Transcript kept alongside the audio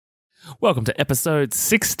Welcome to episode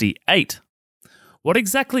 68. What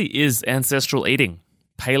exactly is ancestral eating,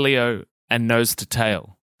 paleo, and nose to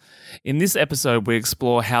tail? In this episode, we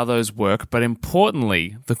explore how those work, but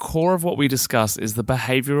importantly, the core of what we discuss is the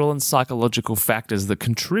behavioral and psychological factors that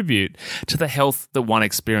contribute to the health that one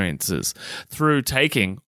experiences through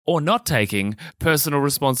taking or not taking personal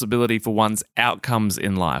responsibility for one's outcomes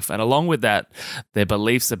in life. And along with that, their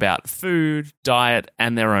beliefs about food, diet,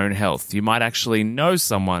 and their own health. You might actually know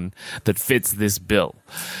someone that fits this bill.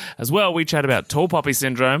 As well, we chat about tall poppy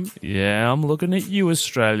syndrome. Yeah, I'm looking at you,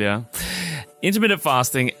 Australia. Intermittent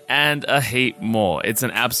fasting, and a heap more. It's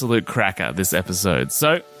an absolute cracker, this episode.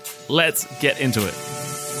 So let's get into it.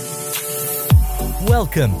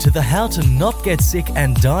 Welcome to the How to Not Get Sick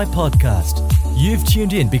and Die podcast. You've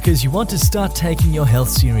tuned in because you want to start taking your health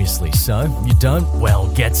seriously, so you don't,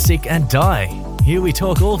 well, get sick and die. Here we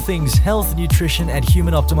talk all things health, nutrition, and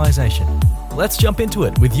human optimization. Let's jump into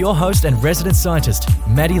it with your host and resident scientist,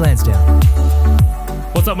 Maddie Lansdowne.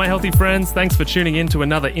 What's up, my healthy friends? Thanks for tuning in to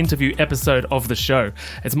another interview episode of the show.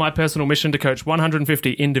 It's my personal mission to coach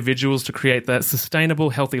 150 individuals to create that sustainable,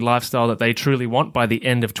 healthy lifestyle that they truly want by the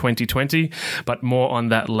end of 2020, but more on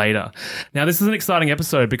that later. Now, this is an exciting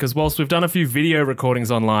episode because whilst we've done a few video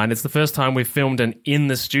recordings online, it's the first time we've filmed an in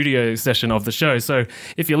the studio session of the show. So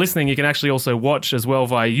if you're listening, you can actually also watch as well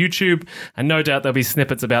via YouTube, and no doubt there'll be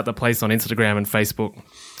snippets about the place on Instagram and Facebook.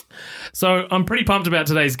 So I'm pretty pumped about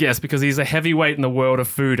today's guest because he's a heavyweight in the world of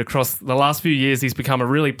food. Across the last few years, he's become a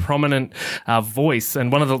really prominent voice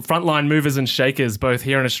and one of the frontline movers and shakers, both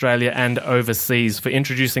here in Australia and overseas, for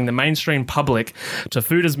introducing the mainstream public to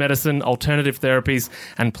food as medicine, alternative therapies,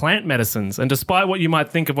 and plant medicines. And despite what you might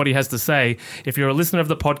think of what he has to say, if you're a listener of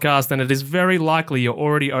the podcast, then it is very likely you're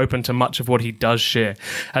already open to much of what he does share,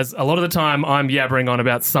 as a lot of the time I'm yabbering on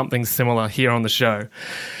about something similar here on the show.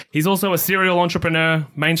 He's also a serial entrepreneur,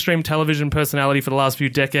 mainstream television personality for the last few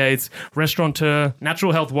decades, restaurateur,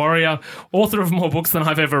 natural health warrior, author of more books than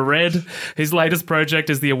I've ever read. His latest project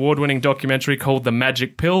is the award-winning documentary called The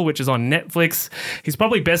Magic Pill, which is on Netflix. He's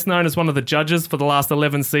probably best known as one of the judges for the last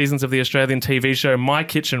 11 seasons of the Australian TV show My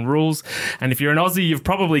Kitchen Rules. And if you're an Aussie, you've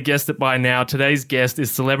probably guessed it by now. Today's guest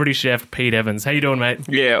is celebrity chef Pete Evans. How you doing, mate?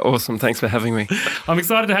 Yeah, awesome. Thanks for having me. I'm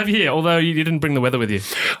excited to have you here, although you didn't bring the weather with you.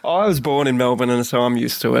 I was born in Melbourne, and so I'm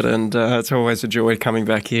used to it, and it's always a joy coming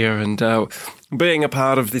back here and being a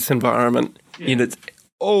part of this environment in its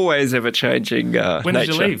always ever-changing nature. When did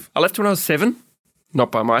you leave? I left when I was 7,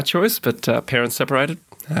 not by my choice, but parents separated.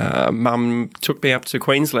 Mum took me up to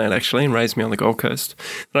Queensland, actually, and raised me on the Gold Coast.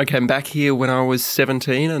 Then I came back here when I was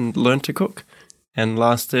 17 and learnt to cook, and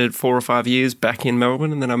lasted 4 or 5 years back in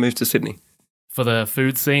Melbourne, and then I moved to Sydney. For the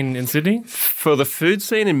food scene in Sydney? For the food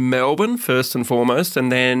scene in Melbourne, first and foremost, and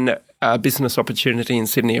then a business opportunity in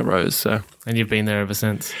Sydney arose. So, and you've been there ever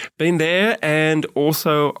since? Been there, and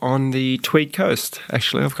also on the Tweed Coast.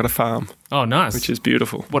 Actually, I've got a farm. Oh, nice. Which is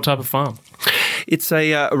beautiful. What type of farm? It's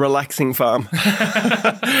a relaxing farm.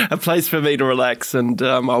 A place for me to relax and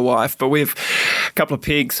my wife. But we have a couple of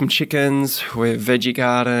pigs, some chickens, we have veggie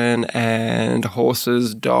garden and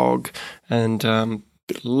horses, dog, and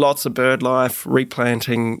lots of bird life,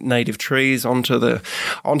 replanting native trees onto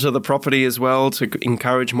the property as well to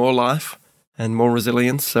encourage more life and more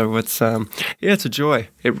resilience. So it's it's a joy.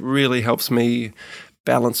 It really helps me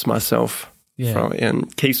balance myself.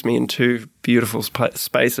 And keeps me in two beautiful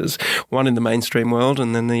spaces, one in the mainstream world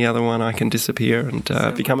and then the other one I can disappear and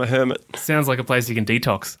become a hermit. Sounds like a place you can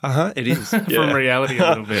detox. It is. From reality a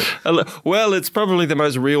little bit. Well, it's probably the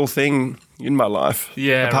most real thing in my life.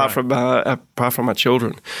 Yeah, apart from my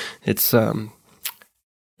children. It's a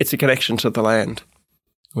connection to the land,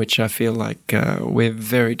 which I feel like we're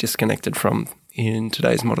very disconnected from in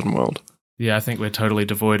today's modern world. Yeah, I think we're totally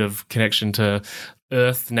devoid of connection to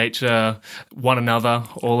earth, nature, one another,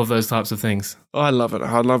 all of those types of things. I love it.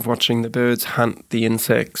 I love watching the birds hunt the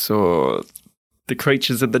insects or the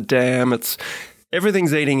creatures at the dam.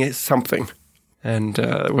 Everything's eating something. And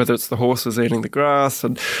whether it's the horses eating the grass,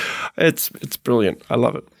 and it's brilliant. I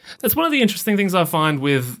love it. That's one of the interesting things I find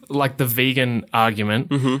with like the vegan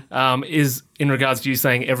argument is in regards to you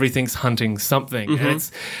saying everything's hunting something. And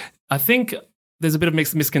I think there's a bit of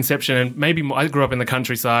misconception, and maybe I grew up in the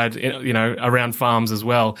countryside, around farms as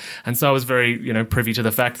well. And so I was very, privy to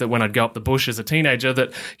the fact that when I'd go up the bush as a teenager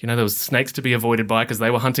that, there was snakes to be avoided by because they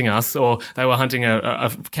were hunting us, or they were hunting a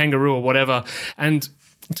kangaroo or whatever. And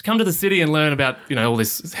to come to the city and learn about, all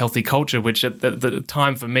this healthy culture, which at the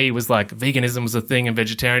time for me was like veganism was a thing and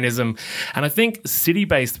vegetarianism. And I think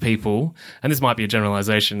city-based people, and this might be a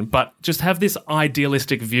generalization, but just have this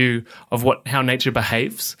idealistic view of how nature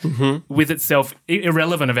behaves with itself,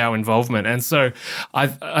 irrelevant of our involvement. And so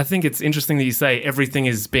I think it's interesting that you say everything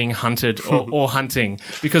is being hunted or hunting,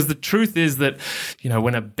 because the truth is that,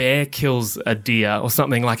 when a bear kills a deer or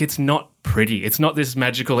something, like, it's not pretty. It's not this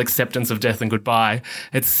magical acceptance of death and goodbye.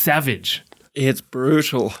 It's savage. It's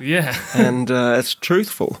brutal. Yeah. And it's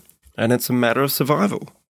truthful. And it's a matter of survival.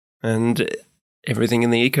 And everything in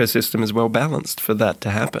the ecosystem is well balanced for that to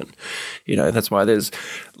happen. That's why there's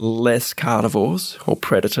less carnivores or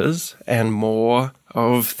predators and more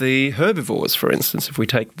of the herbivores, for instance, if we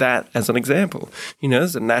take that as an example.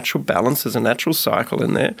 There's a natural balance, there's a natural cycle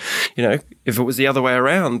in there. If it was the other way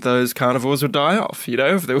around, those carnivores would die off.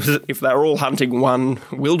 If they were all hunting one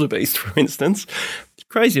wildebeest, for instance,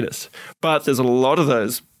 craziness. But there's a lot of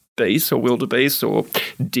those beasts or wildebeest or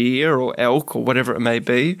deer or elk or whatever it may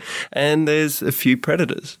be, and there's a few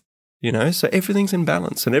predators. So everything's in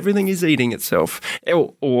balance and everything is eating itself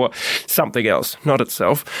or something else, not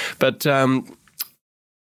itself. But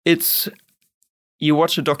you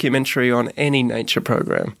watch a documentary on any nature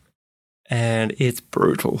program and it's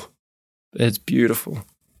brutal. It's beautiful.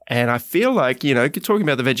 And I feel like, talking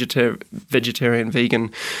about the vegetarian,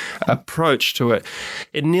 vegan approach to it,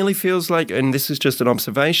 it nearly feels like, and this is just an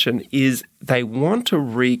observation, is they want to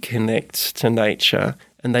reconnect to nature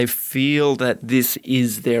and they feel that this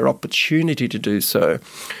is their opportunity to do so.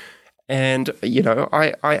 And,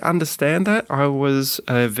 I understand that. I was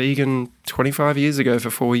a vegan 25 years ago for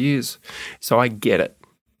 4 years. So I get it.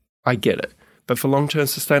 But for long-term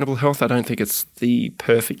sustainable health, I don't think it's the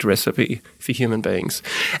perfect recipe for human beings.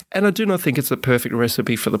 And I do not think it's the perfect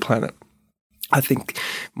recipe for the planet. I think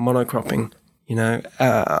monocropping,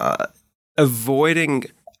 avoiding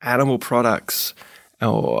animal products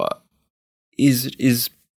is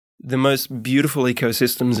the most beautiful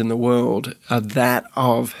ecosystems in the world are that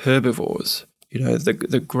of herbivores.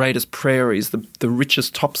 The greatest prairies, the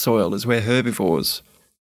richest topsoil is where herbivores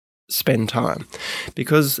spend time,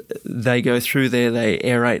 because they go through there, they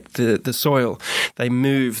aerate the soil, they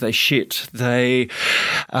move, they shit, they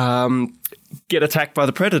get attacked by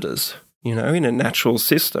the predators, in a natural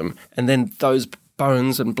system, and then those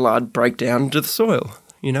bones and blood break down into the soil.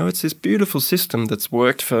 It's this beautiful system that's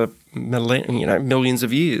worked for millions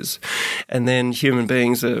of years, and then human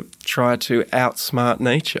beings try to outsmart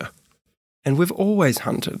nature. And we've always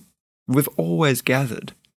hunted, we've always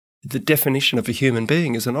gathered. The definition of a human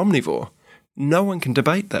being is an omnivore. No one can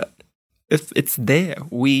debate that. If it's there,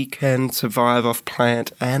 we can survive off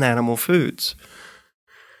plant and animal foods.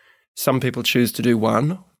 Some people choose to do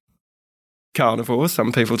one, carnivore,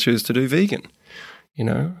 some people choose to do vegan,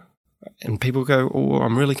 And people go, oh,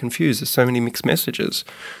 I'm really confused. There's so many mixed messages.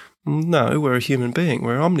 No, we're a human being.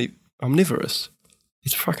 We're omnivorous.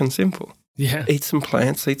 It's fucking simple. Yeah. Eat some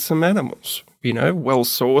plants, eat some animals.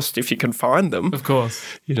 Well-sourced if you can find them. Of course.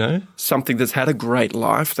 Something that's had a great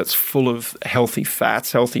life, that's full of healthy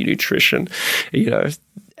fats, healthy nutrition,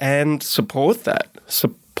 and support that.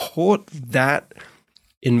 Support that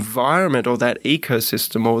environment or that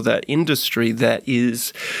ecosystem or that industry that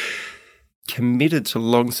is committed to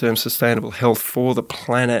long-term sustainable health for the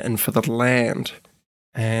planet and for the land,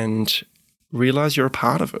 and realize you're a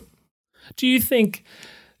part of it. Do you think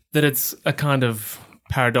that it's a kind of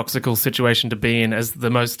paradoxical situation to be in as the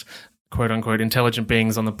most quote-unquote intelligent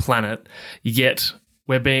beings on the planet, yet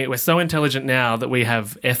we're so intelligent now that we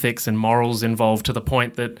have ethics and morals involved to the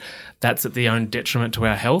point that that's at the own detriment to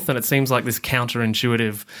our health? And it seems like this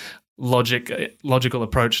counterintuitive logical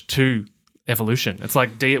approach to evolution. It's like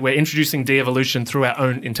we're introducing de-evolution through our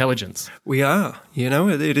own intelligence. We are.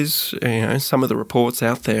 It is, some of the reports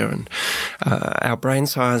out there, and our brain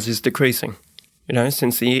size is decreasing,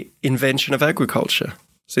 since the invention of agriculture,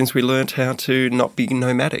 since we learnt how to not be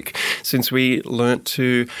nomadic, since we learnt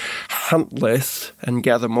to hunt less and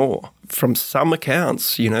gather more. From some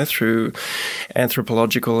accounts, through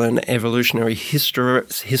anthropological and evolutionary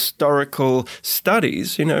historical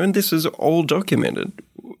studies, and this is all documented,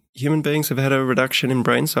 human beings have had a reduction in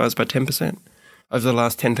brain size by 10% over the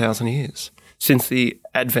last 10,000 years, since the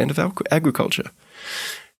advent of agriculture,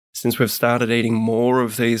 since we've started eating more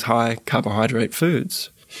of these high carbohydrate foods,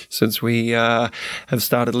 since we have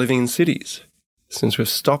started living in cities, since we've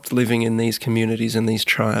stopped living in these communities and these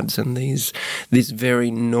tribes and this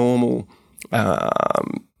very normal,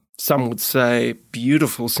 some would say,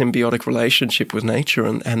 beautiful symbiotic relationship with nature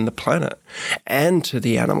and the planet and to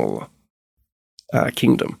the animal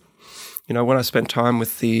kingdom. You know, when I spent time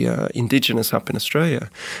with the Indigenous up in Australia,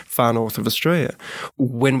 far north of Australia,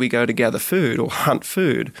 when we go to gather food or hunt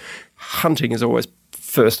food, hunting is always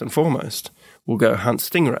first and foremost. We'll go hunt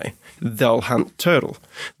stingray. They'll hunt turtle.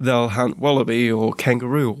 They'll hunt wallaby or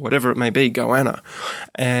kangaroo or whatever it may be, goanna.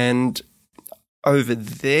 And over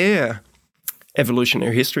their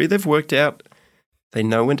evolutionary history, they've worked out they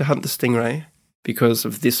know when to hunt the stingray because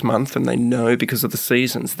of this month, and they know because of the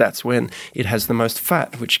seasons that's when it has the most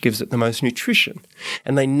fat, which gives it the most nutrition.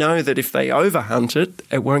 And they know that if they overhunt it,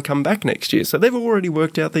 it won't come back next year. So they've already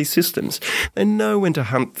worked out these systems. They know when to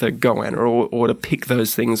hunt the goanna or to pick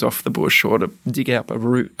those things off the bush or to dig out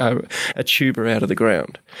a tuber out of the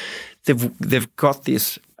ground. They've got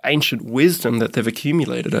this ancient wisdom that they've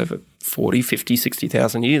accumulated over 40, 50,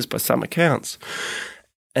 60,000 years by some accounts.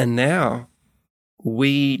 And now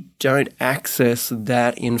we don't access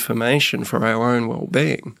that information for our own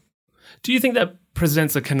well-being. Do you think that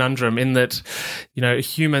presents a conundrum in that, you know,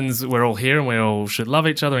 humans, we're all here and we all should love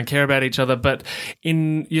each other and care about each other, but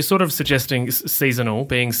you're sort of suggesting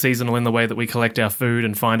being seasonal in the way that we collect our food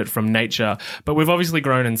and find it from nature, but we've obviously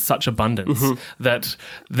grown in such abundance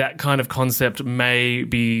that kind of concept may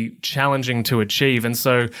be challenging to achieve. And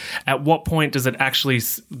so at what point does it actually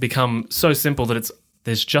become so simple that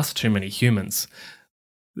there's just too many humans,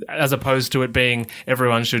 as opposed to it being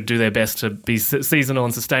everyone should do their best to be seasonal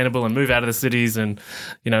and sustainable and move out of the cities and,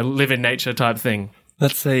 you know, live in nature type thing?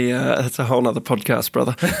 That's a whole other podcast,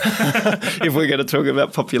 brother. If we're going to talk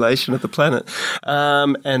about population of the planet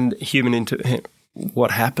and what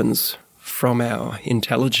happens from our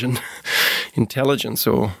intelligence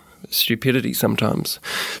or stupidity sometimes.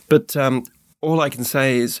 But all I can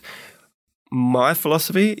say is my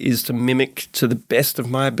philosophy is to mimic to the best of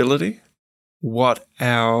my ability what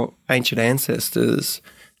our ancient ancestors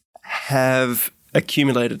have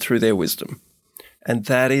accumulated through their wisdom. And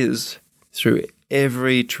that is through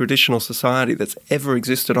every traditional society that's ever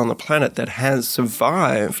existed on the planet that has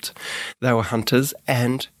survived. They were hunters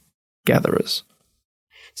and gatherers.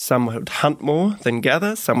 Some would hunt more than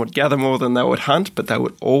gather. Some would gather more than they would hunt, but they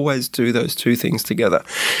would always do those two things together.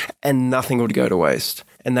 And nothing would go to waste.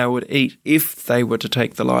 And they would eat, if they were to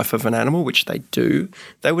take the life of an animal, which they do,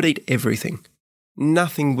 they would eat everything.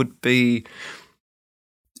 Nothing would be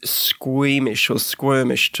squeamish or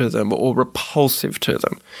squirmish to them or repulsive to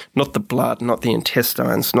them. Not the blood, not the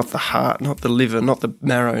intestines, not the heart, not the liver, not the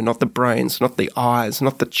marrow, not the brains, not the eyes,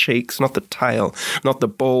 not the cheeks, not the tail, not the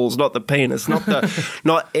balls, not the penis,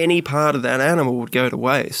 not any part of that animal would go to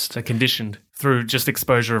waste. They're conditioned through just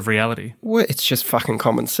exposure of reality. Well, it's just fucking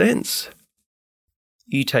common sense.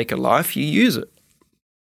 You take a life, you use it.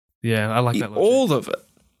 Yeah, I like that logic. All of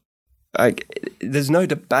it. There's no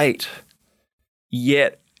debate.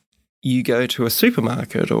 Yet you go to a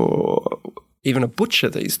supermarket or even a butcher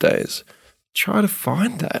these days, try to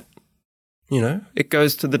find that. You know, it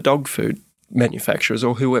goes to the dog food manufacturers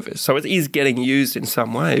or whoever. So it is getting used in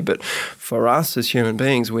some way. But for us as human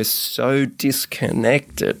beings, we're so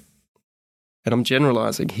disconnected. And I'm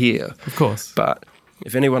generalizing here. Of course. But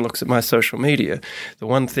if anyone looks at my social media, the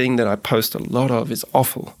one thing that I post a lot of is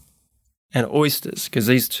offal and oysters, because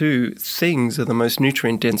these two things are the most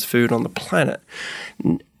nutrient-dense food on the planet.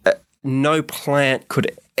 No plant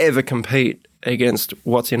could ever compete against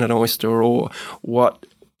what's in an oyster or what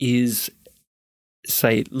is,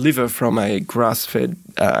 say, liver from a grass-fed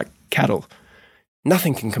cattle.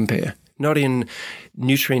 Nothing can compare. Not in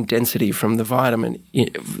nutrient density from the vitamin,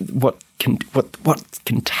 what's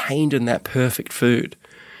contained in that perfect food.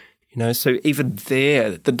 You know, so even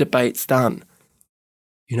there, the debate's done.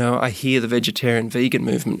 You know, I hear the vegetarian vegan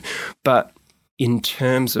movement, but in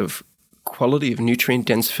terms of quality of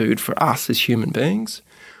nutrient-dense food for us as human beings,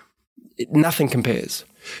 nothing compares.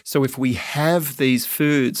 So if we have these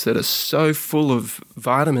foods that are so full of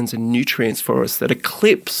vitamins and nutrients for us that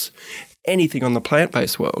eclipse anything on the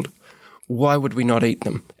plant-based world, why would we not eat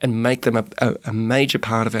them and make them a major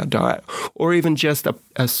part of our diet, or even just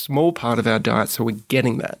a small part of our diet so we're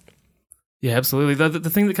getting that? Yeah, absolutely. The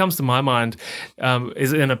thing that comes to my mind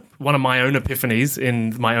is one of my own epiphanies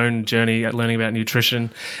in my own journey at learning about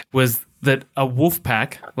nutrition was that a wolf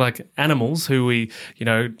pack, like animals who we, you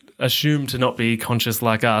know, assume to not be conscious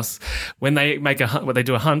like us, when they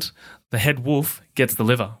do a hunt, the head wolf gets the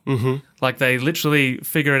liver. Mm-hmm. Like they literally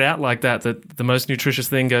figure it out like that the most nutritious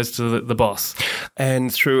thing goes to the boss.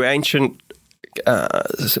 And through ancient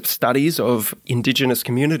studies of indigenous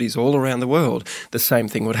communities all around the world, the same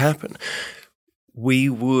thing would happen. We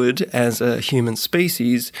would, as a human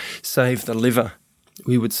species, save the liver.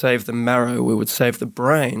 We would save the marrow. We would save the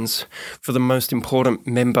brains for the most important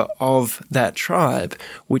member of that tribe,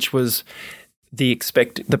 which was the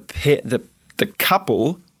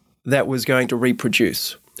couple that was going to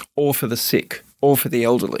reproduce, or for the sick, or for the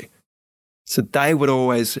elderly. So they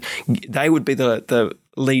would be the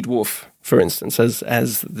lead wolf, for instance,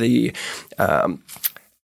 as a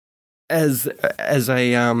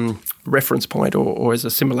reference point or as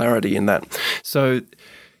a similarity in that. So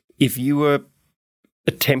if you were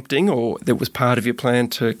attempting, or that was part of your plan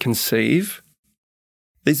to conceive,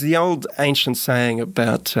 there's the old ancient saying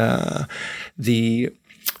about the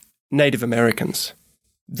Native Americans.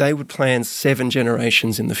 They would plan 7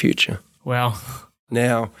 generations in the future. Wow.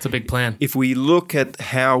 Now, it's a big plan. If we look at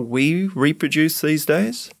how we reproduce these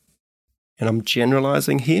days, and I'm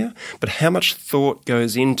generalizing here, but how much thought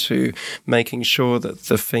goes into making sure that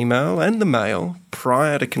the female and the male,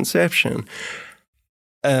 prior to conception,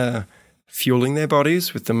 are fueling their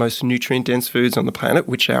bodies with the most nutrient-dense foods on the planet,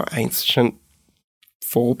 which our ancient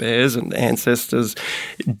forebears and ancestors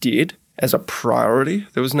did as a priority.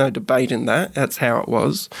 There was no debate in that. That's how it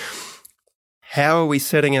was. How are we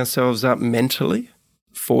setting ourselves up mentally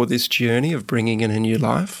for this journey of bringing in a new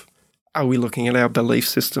life? Are we looking at our belief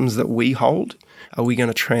systems that we hold? Are we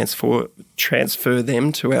going to transfer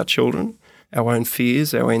them to our children, our own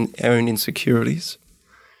fears, our own insecurities?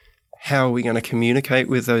 How are we going to communicate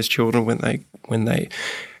with those children when they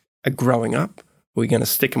are growing up? Are we going to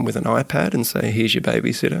stick them with an iPad and say, here's your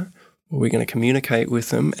babysitter? Or are we going to communicate with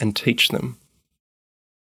them and teach them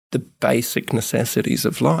the basic necessities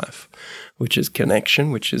of life, which is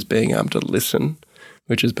connection, which is being able to listen,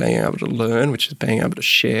 which is being able to learn, which is being able to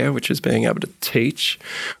share, which is being able to teach,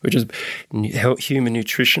 which is human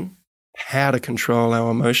nutrition, how to control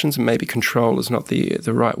our emotions. And maybe control is not the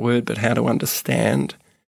right word, but how to understand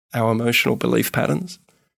our emotional belief patterns,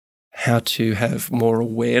 how to have more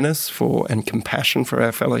awareness for and compassion for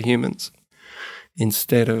our fellow humans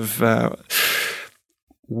instead of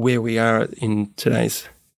where we are in today's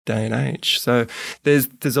day and age. So there's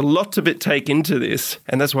a lot to take into this,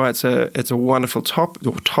 and that's why it's a wonderful topic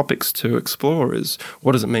or topics to explore. Is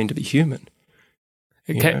what does it mean to be human?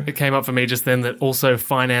 It came up for me just then that also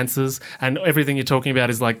finances and everything you're talking about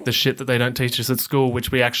is like the shit that they don't teach us at school,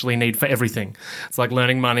 which we actually need for everything. It's like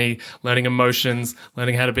learning money, learning emotions,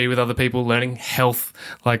 learning how to be with other people, learning health.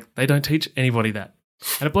 Like they don't teach anybody that.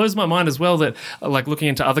 And it blows my mind as well that, like, looking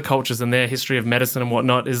into other cultures and their history of medicine and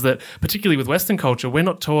whatnot, is that particularly with Western culture, we're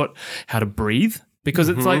not taught how to breathe, because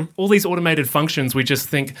it's like all these automated functions, we just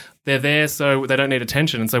think they're there so they don't need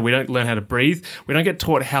attention. And so we don't learn how to breathe. We don't get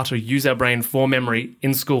taught how to use our brain for memory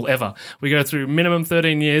in school ever. We go through minimum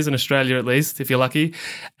 13 years in Australia, at least, if you're lucky,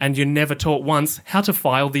 and you're never taught once how to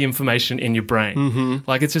file the information in your brain.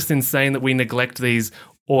 Like, it's just insane that we neglect these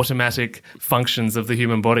automatic functions of the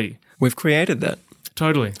human body. We've created that.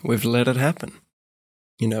 Totally. We've let it happen.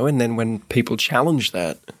 And then when people challenge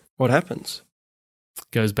that, what happens?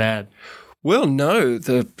 Goes bad. Well, no.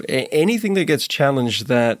 Anything that gets challenged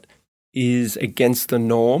that is against the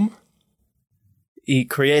norm, it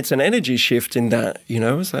creates an energy shift in that,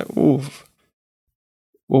 It's like, oh,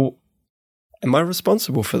 well, am I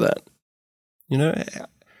responsible for that?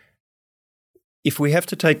 If we have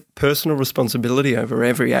to take personal responsibility over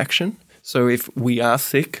every action, so if we are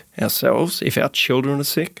sick ourselves, if our children are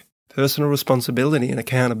sick, personal responsibility and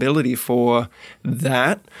accountability for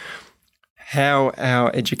that, how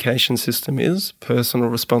our education system is, personal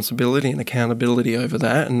responsibility and accountability over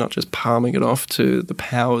that, and not just palming it off to the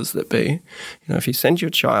powers that be. If you send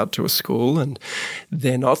your child to a school and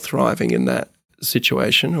they're not thriving in that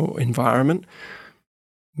situation or environment,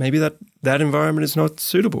 maybe that environment is not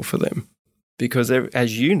suitable for them. Because,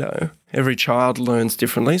 as you know, every child learns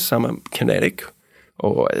differently. Some are kinetic,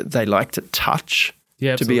 or they like to touch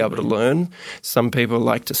to be able to learn. Some people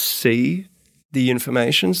like to see the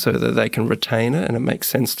information so that they can retain it and it makes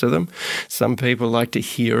sense to them. Some people like to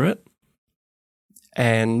hear it.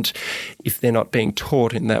 And if they're not being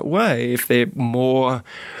taught in that way, if they're more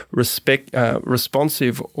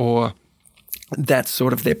responsive, or that's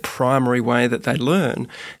sort of their primary way that they learn,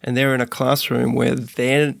 and they're in a classroom where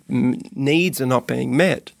their needs are not being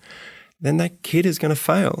met, then that kid is going to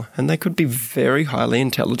fail. And they could be very highly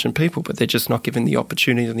intelligent people, but they're just not given the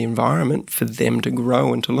opportunity and the environment for them to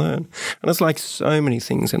grow and to learn. And it's like so many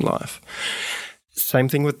things in life. Same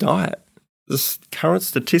thing with diet. The current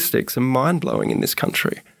statistics are mind-blowing in this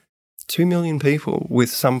country. 2 million people with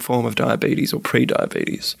some form of diabetes or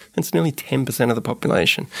pre-diabetes. It's nearly 10% of the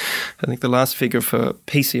population. I think the last figure for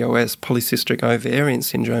PCOS, polycystic ovarian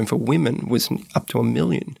syndrome, for women was up to 1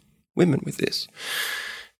 million women with this.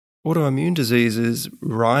 Autoimmune disease is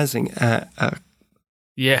rising at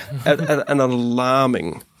an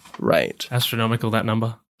alarming rate. Astronomical, that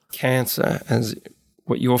number. Cancer, as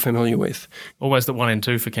what you're familiar with. Almost at 1 in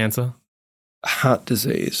 2 for cancer. Heart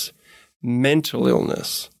disease, mental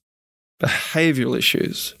illness, behavioural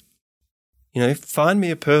issues. Find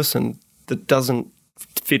me a person that doesn't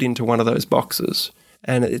fit into one of those boxes.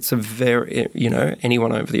 And it's a very,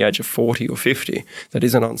 anyone over the age of 40 or 50 that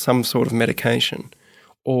isn't on some sort of medication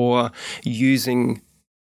or using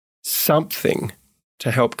something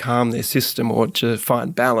to help calm their system or to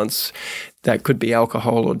find balance. That could be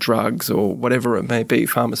alcohol or drugs or whatever it may be,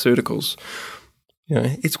 pharmaceuticals.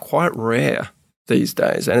 It's quite rare these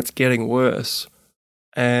days, and it's getting worse.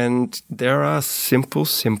 And there are simple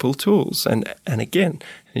tools. And again,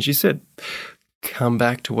 as you said, come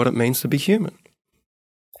back to what it means to be human.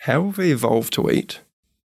 How have we evolved to eat?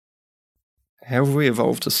 How have we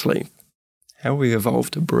evolved to sleep? How have we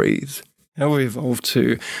evolved to breathe? How have we evolved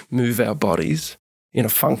to move our bodies in a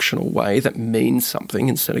functional way that means something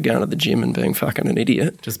instead of going to the gym and being fucking an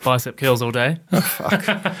idiot? Just bicep curls all day. Oh, fuck.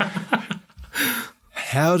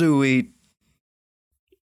 How do we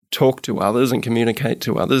talk to others and communicate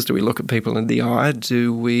to others? Do we look at people in the eye?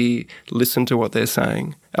 Do we listen to what they're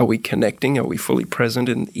saying? Are we connecting? Are we fully present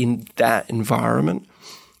in that environment?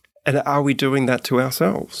 And are we doing that to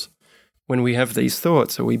ourselves? When we have these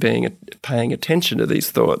thoughts, are we paying attention to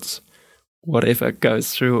these thoughts? Whatever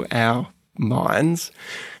goes through our minds,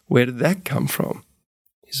 where did that come from?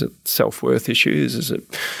 Is it self-worth issues?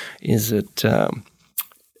 Is it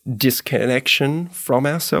disconnection from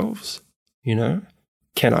ourselves?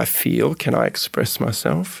 Can I feel? Can I express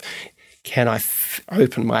myself? Can I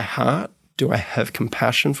open my heart? Do I have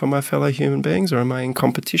compassion for my fellow human beings, or am I in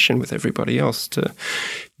competition with everybody else to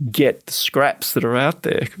get the scraps that are out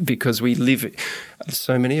there? Because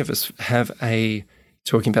so many of us have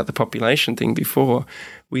talking about the population thing before,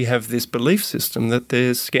 we have this belief system that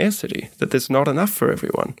there's scarcity, that there's not enough for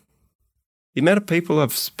everyone. The amount of people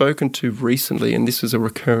I've spoken to recently, and this is a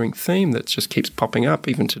recurring theme that just keeps popping up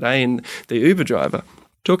even today in the Uber driver,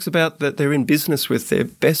 talks about that they're in business with their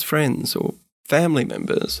best friends or family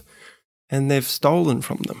members and they've stolen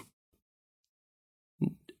from them.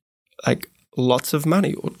 Like lots of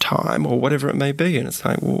money or time or whatever it may be. And it's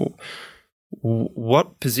like, well,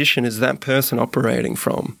 what position is that person operating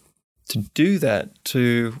from to do that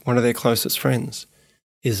to one of their closest friends?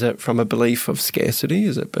 Is it from a belief of scarcity?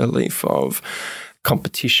 Is it a belief of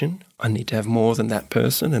competition? I need to have more than that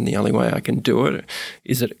person, and the only way I can do it,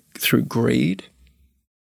 is it through greed?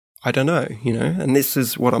 I don't know, and this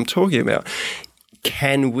is what I'm talking about.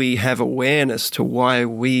 Can we have awareness to why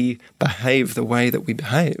we behave the way that we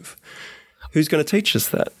behave? Who's going to teach us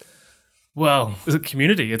that? Well, it's a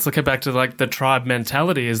community. It's back to the tribe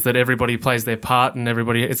mentality, is that everybody plays their part and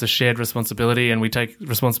it's a shared responsibility, and we take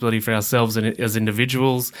responsibility for ourselves as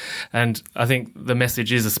individuals. And I think the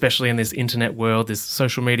message is, especially in this internet world, this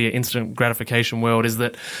social media instant gratification world, is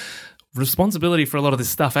that responsibility for a lot of this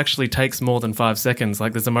stuff actually takes more than 5 seconds.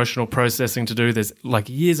 There's emotional processing to do. There's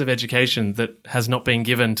years of education that has not been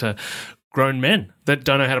given to grown men that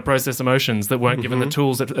don't know how to process emotions, that weren't given the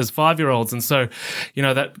tools as 5-year-olds. And so,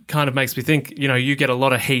 that kind of makes me think, you get a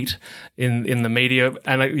lot of heat in the media,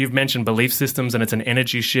 and you've mentioned belief systems, and it's an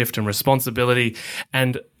energy shift and responsibility.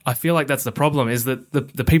 And I feel like that's the problem, is that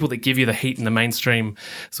the people that give you the heat in the mainstream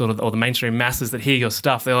or the mainstream masses that hear your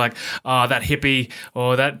stuff, they're like, that hippie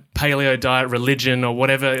or that paleo diet religion or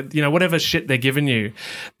whatever, whatever shit they're giving you.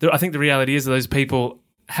 I think the reality is that those people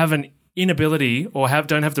have an inability or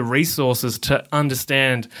don't have the resources to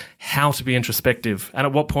understand how to be introspective, and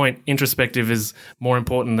at what point introspective is more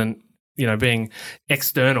important than being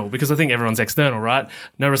external, because I think everyone's external, right?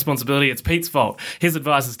 No responsibility. It's Pete's fault. His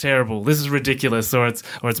advice is terrible. This is ridiculous, or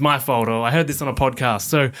it's my fault, or I heard this on a podcast.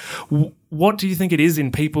 So what do you think it is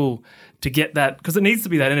in people to get that? Because it needs to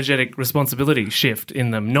be that energetic responsibility shift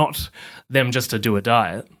in them, not them just to do a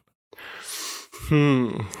diet.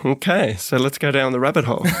 Okay, so let's go down the rabbit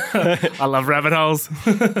hole. I love rabbit holes.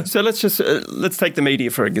 So let's take the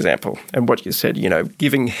media for example, and what you said,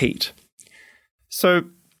 giving heat. So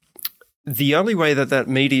the only way that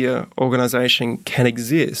media organisation can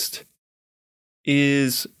exist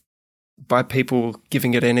is by people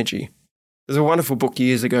giving it energy. There's a wonderful book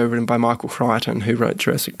years ago written by Michael Crichton, who wrote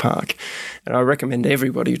Jurassic Park, and I recommend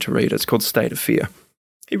everybody to read it. It's called State of Fear.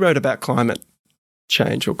 He wrote about climate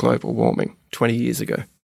change or global warming 20 years ago.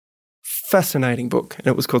 Fascinating book, and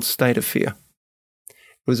it was called State of Fear.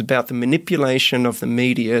 It was about the manipulation of the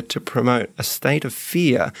media to promote a state of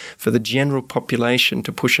fear for the general population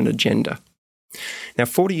to push an agenda. Now,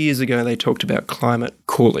 40 years ago, they talked about climate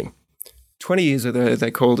cooling. 20 years ago,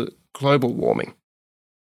 they called it global warming.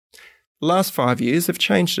 The last 5 years, they've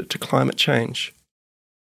changed it to climate change.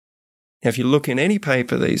 Now, if you look in any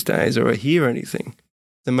paper these days or hear anything,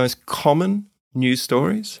 the most common news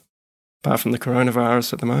stories, apart from the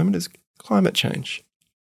coronavirus at the moment, is climate change.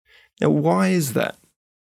 Now, why is that?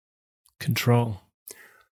 Control.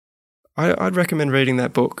 I'd recommend reading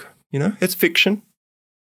that book. You know, it's fiction.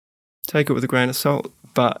 Take it with a grain of salt,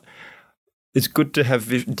 but it's good to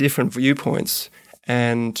have different viewpoints.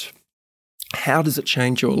 And how does it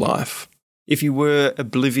change your life? If you were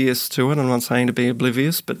oblivious to it, I'm not saying to be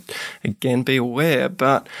oblivious, but again, be aware,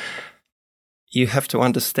 but you have to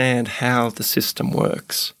understand how the system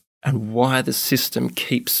works and why the system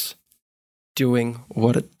keeps doing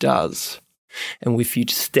what it does. And if you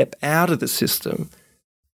step out of the system,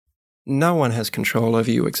 no one has control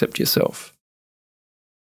over you except yourself.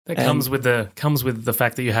 That comes with the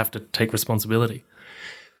fact that you have to take responsibility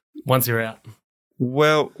once you're out.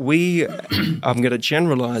 Well, I'm going to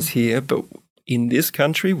generalize here, but in this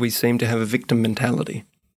country, we seem to have a victim mentality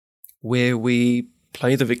where we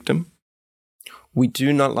play the victim. We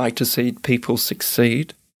do not like to see people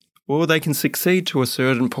succeed. Well, they can succeed to a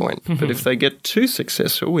certain point, but if they get too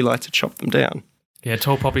successful, we like to chop them down. Yeah,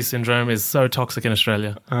 tall poppy syndrome is so toxic in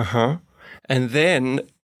Australia. And then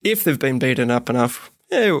if they've been beaten up enough,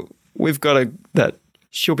 we've got that.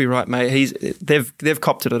 She'll be right, mate. They've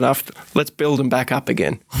copped it enough. Let's build them back up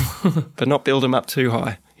again, but not build them up too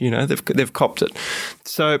high. You know, they've copped it.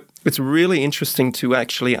 So it's really interesting to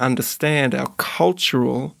actually understand our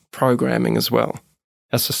cultural programming as well,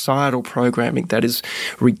 our societal programming that is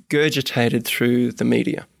regurgitated through the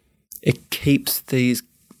media. It keeps these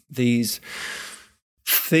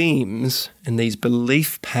themes and these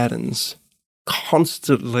belief patterns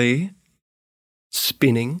constantly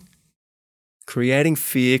spinning, creating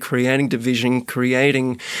fear, creating division,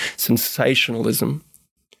 creating sensationalism,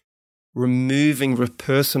 removing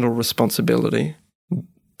personal responsibility,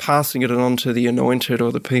 passing it on to the anointed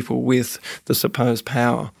or the people with the supposed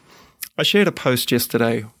power. I shared a post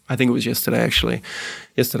yesterday, I think it was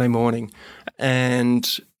yesterday morning,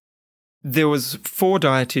 and there was 4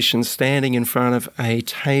 dietitians standing in front of a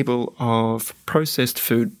table of processed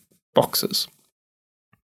food boxes.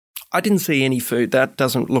 I didn't see any food. That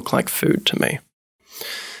doesn't look like food to me.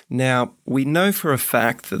 Now, we know for a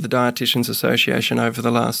fact that the Dietitians Association over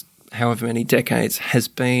the last however many decades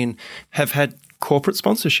have had corporate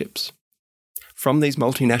sponsorships from these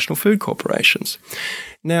multinational food corporations.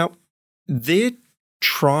 Now, they're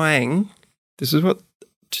trying,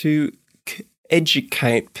 to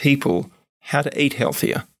educate people how to eat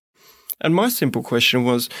healthier. And my simple question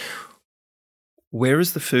was, where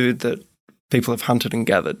is the food that people have hunted and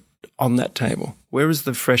gathered on that table? Where is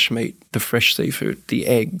the fresh meat, the fresh seafood, the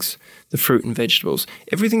eggs, the fruit and vegetables,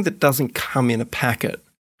 everything that doesn't come in a packet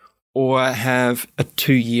or have a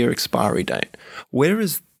 2-year expiry date? Where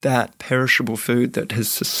is that perishable food that has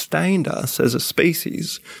sustained us as a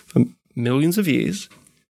species for millions of years?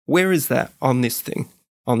 Where is that on this thing,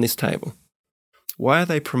 on this table? Why are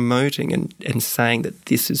they promoting and saying that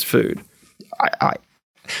this is food?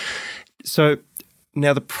 So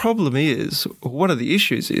now the problem is, one of the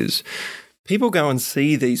issues is, people go and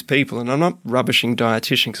see these people, and I'm not rubbishing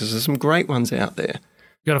dietitians because there's some great ones out there.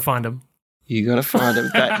 You got to find them. You got to find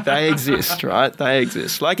them. They exist, right? They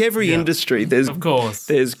exist. Like every industry,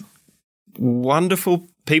 there's wonderful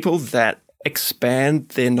people that expand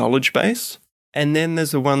their knowledge base, and then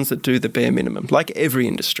there's the ones that do the bare minimum. Like every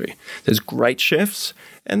industry, there's great chefs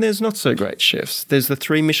and there's not so great chefs. There's the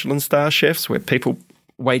 3 Michelin star chefs where people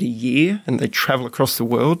wait a year and they travel across the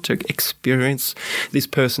world to experience this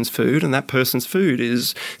person's food, and that person's food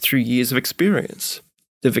is through years of experience.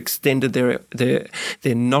 They've extended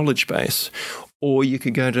their knowledge base. Or you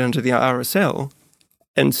could go down to the RSL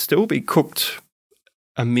and still be cooked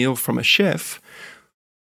a meal from a chef.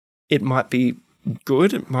 It might be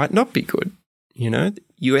good, it might not be good. You know,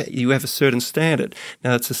 you have a certain standard.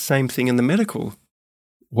 Now, it's the same thing in the medical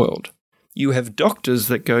world. You have doctors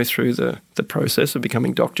that go through the process of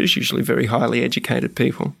becoming doctors, usually very highly educated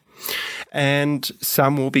people. And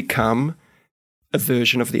some will become a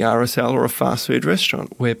version of the RSL or a fast food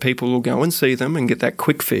restaurant where people will go and see them and get that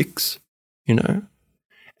quick fix, you know.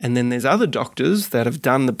 And then there's other doctors that have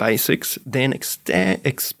done the basics, then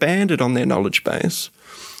expanded on their knowledge base.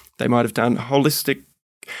 They might have done holistic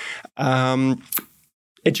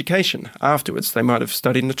education afterwards. They might have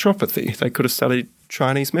studied naturopathy. They could have studied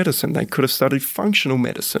Chinese medicine. They could have studied functional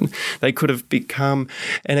medicine. They could have become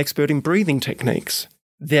an expert in breathing techniques.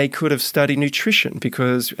 they could have studied nutrition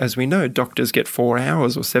because, as we know, doctors get 4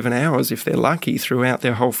 hours or 7 hours, if they're lucky, throughout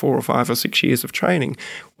their whole 4 or 5 or 6 years of training,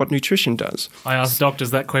 what nutrition does. I ask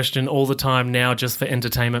doctors that question all the time now just for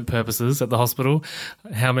entertainment purposes at the hospital.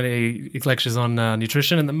 How many lectures on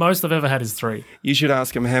nutrition? And the most I've ever had is 3. You should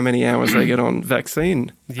ask them how many hours they get on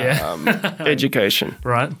vaccine education.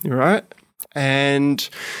 Right. Right? And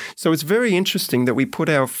so it's very interesting that we put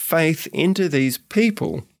our faith into these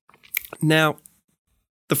people. Now,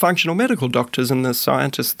 the functional medical doctors and the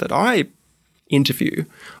scientists that I interview,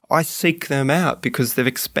 I seek them out because they've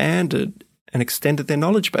expanded and extended their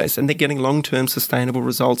knowledge base and they're getting long-term sustainable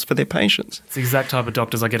results for their patients. It's the exact type of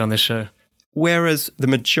doctors I get on this show. Whereas the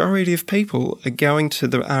majority of people are going to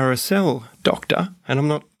the RSL doctor, and I'm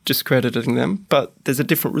not discrediting them, but there's a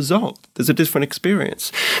different result. There's a different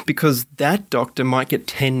experience because that doctor might get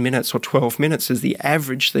 10 minutes or 12 minutes as the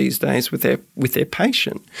average these days with their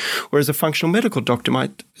patient, whereas a functional medical doctor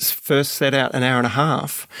might first set out an hour and a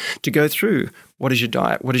half to go through what is your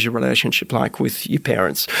diet, what is your relationship like with your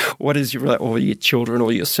parents, what is or your children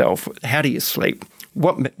or yourself, how do you sleep,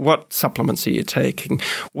 what supplements are you taking,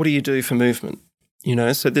 what do you do for movement? You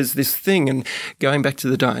know, so there's this thing, and going back to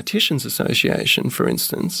the Dietitians Association, for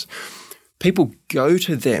instance, people go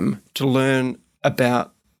to them to learn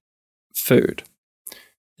about food.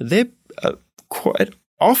 They're quite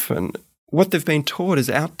often, what they've been taught is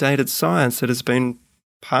outdated science that has been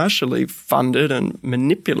partially funded and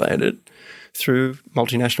manipulated through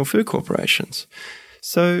multinational food corporations.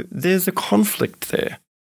 So there's a conflict there.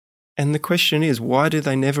 And the question is, why do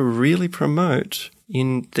they never really promote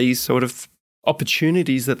in these sort of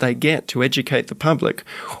opportunities that they get to educate the public?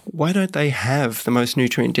 Why don't they have the most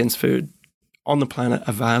nutrient-dense food on the planet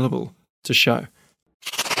available to show?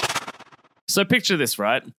 So picture this,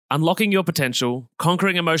 right? Unlocking your potential,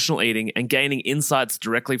 conquering emotional eating, and gaining insights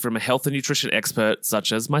directly from a health and nutrition expert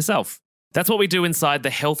such as myself. That's what we do inside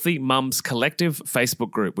the Healthy Mums Collective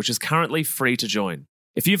Facebook group, which is currently free to join.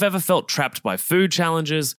 If you've ever felt trapped by food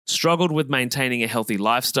challenges, struggled with maintaining a healthy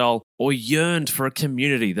lifestyle, or yearned for a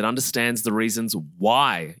community that understands the reasons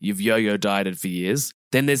why you've yo-yo dieted for years,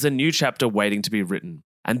 then there's a new chapter waiting to be written.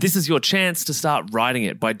 And this is your chance to start writing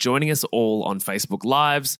it by joining us all on Facebook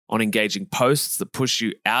Lives, on engaging posts that push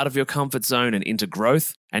you out of your comfort zone and into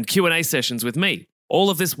growth, and Q&A sessions with me. All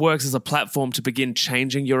of this works as a platform to begin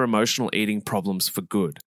changing your emotional eating problems for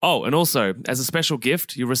good. Oh, and also, as a special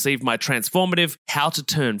gift, you'll receive my transformative How to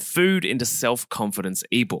Turn Food into Self-Confidence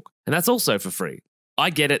ebook. And that's also for free. I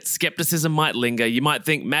get it, skepticism might linger. You might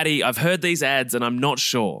think, Maddie, I've heard these ads and I'm not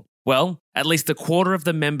sure. Well, at least a quarter of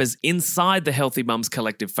the members inside the Healthy Mums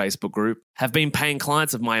Collective Facebook group have been paying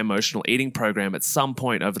clients of my emotional eating program at some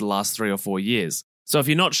point over the last 3 or 4 years. So if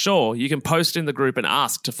you're not sure, you can post in the group and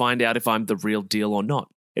ask to find out if I'm the real deal or not.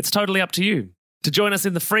 It's totally up to you. To join us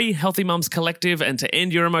in the free Healthy Mums Collective and to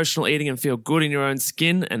end your emotional eating and feel good in your own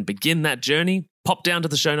skin and begin that journey, pop down to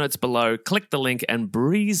the show notes below, click the link and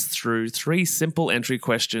breeze through 3 simple entry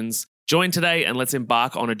questions. Join today and let's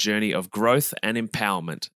embark on a journey of growth and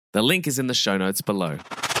empowerment. The link is in the show notes below.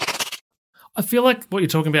 I feel like what you're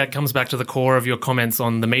talking about comes back to the core of your comments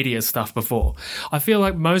on the media stuff before. I feel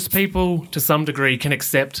like most people, to some degree, can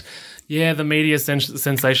accept, the media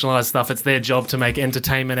sensationalized stuff. It's their job to make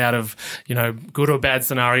entertainment out of, good or bad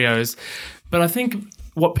scenarios. But I think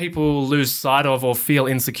what people lose sight of or feel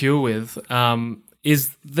insecure with is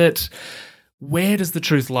that where does the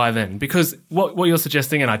truth lie then? Because what you're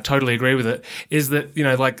suggesting, and I totally agree with it, is that,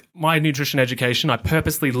 like my nutrition education, I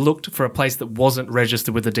purposely looked for a place that wasn't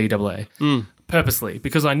registered with the DAA. Purposely,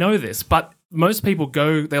 because I know this. But most people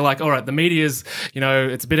they're like, all right, the media's,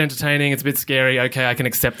 it's a bit entertaining, it's a bit scary, okay, I can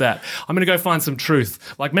accept that. I'm going to go find some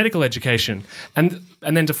truth, like medical education. And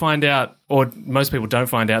then to find out, or most people don't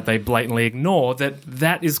find out, they blatantly ignore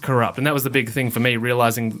that is corrupt. And that was the big thing for me,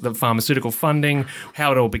 realizing the pharmaceutical funding,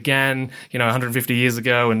 how it all began, 150 years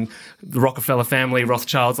ago, and the Rockefeller family,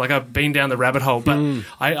 Rothschilds, like I've been down the rabbit hole, but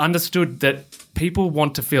I understood that people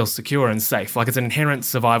want to feel secure and safe. Like it's an inherent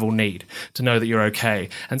survival need to know that you're okay.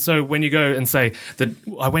 And so when you go and say that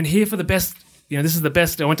I went here for the best, this is the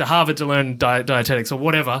best, I went to Harvard to learn dietetics or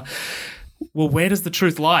whatever. Well, where does the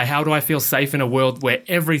truth lie? How do I feel safe in a world where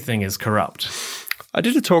everything is corrupt? I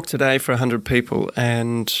did a talk today for 100 people,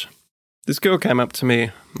 and this girl came up to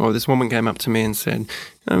me, or this woman came up to me and said,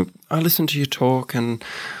 I listened to your talk and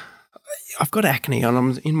I've got acne and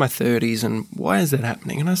I'm in my 30s, and why is that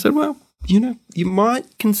happening? And I said, well, you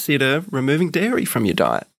might consider removing dairy from your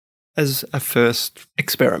diet as a first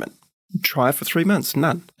experiment. Try it for 3 months,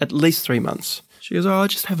 none, at least 3 months. She goes, I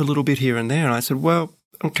just have a little bit here and there. And I said, well,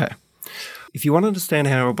 okay. if you want to understand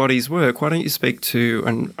how our bodies work, why don't you speak to,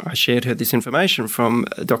 and I shared her this information from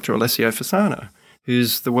Dr. Alessio Fasano,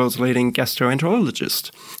 who's the world's leading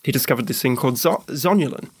gastroenterologist. He discovered this thing called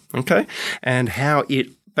zonulin, okay, and how it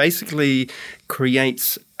basically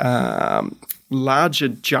creates larger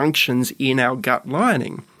junctions in our gut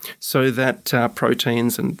lining so that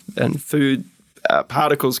proteins and food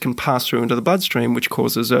particles can pass through into the bloodstream, which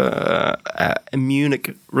causes a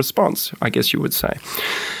immunic response, I guess you would say.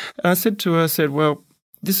 And I said to her, well,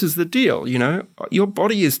 this is the deal, your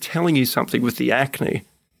body is telling you something with the acne.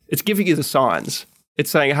 It's giving you the signs. It's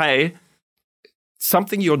saying, hey,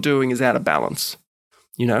 something you're doing is out of balance.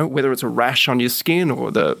 Whether it's a rash on your skin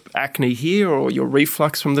or the acne here or your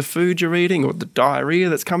reflux from the food you're eating or the diarrhea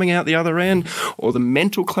that's coming out the other end or the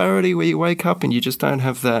mental clarity where you wake up and you just don't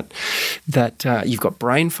have that you've got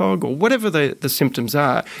brain fog or whatever the symptoms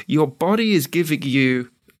are, your body is giving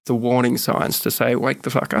you the warning signs to say, wake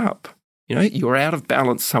the fuck up. You're out of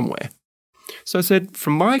balance somewhere. So I said,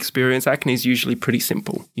 from my experience, acne is usually pretty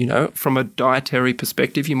simple. From a dietary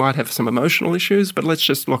perspective, you might have some emotional issues, but let's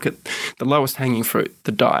just look at the lowest hanging fruit,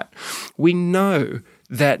 the diet. We know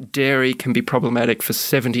that dairy can be problematic for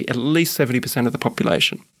at least 70% of the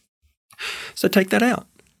population. So take that out.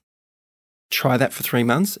 Try that for 3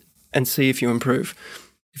 months and see if you improve.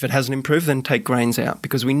 If it hasn't improved, then take grains out,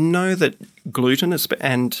 because we know that gluten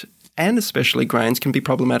and especially grains can be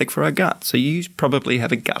problematic for our gut. So you probably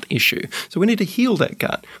have a gut issue. So we need to heal that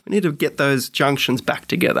gut. We need to get those junctions back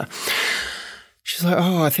together. She's like,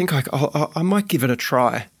 I think I might give it a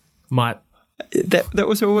try. Might. That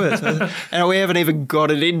was her words. And we haven't even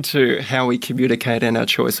gotten into how we communicate and our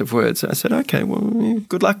choice of words. I said, okay, well,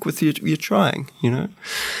 good luck with your trying,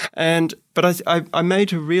 But I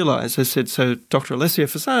made her realize, I said, so Dr. Alessio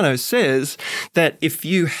Fasano says that if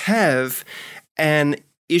you have an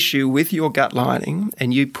issue with your gut lining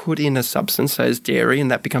and you put in a substance, say as dairy, and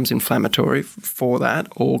that becomes inflammatory for that,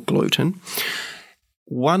 or gluten,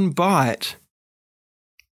 one bite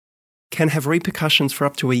can have repercussions for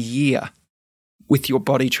up to a year with your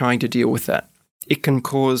body trying to deal with that. It can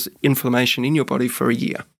cause inflammation in your body for a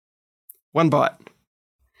year. One bite.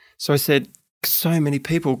 So I said, so many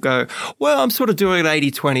people go, well, I'm sort of doing it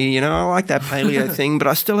 80-20, I like that paleo thing, but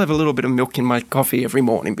I still have a little bit of milk in my coffee every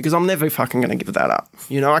morning because I'm never fucking going to give that up.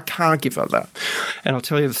 I can't give that up. And I'll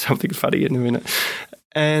tell you something funny in a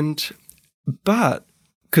minute. But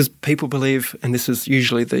because people believe, and this is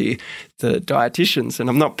usually the dietitians,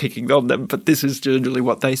 and I'm not picking on them, but this is generally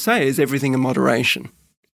what they say, is everything in moderation.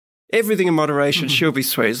 Everything in moderation should be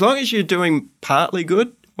sweet. As long as you're doing partly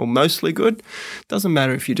good or mostly good, doesn't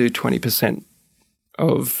matter if you do 20%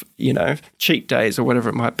 of, cheat days or whatever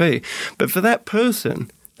it might be. But for that person,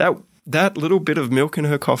 that little bit of milk in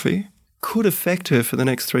her coffee could affect her for the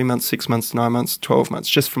next 3 months, 6 months, 9 months, 12 months,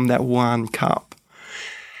 just from that one cup.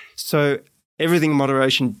 So everything in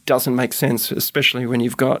moderation doesn't make sense, especially when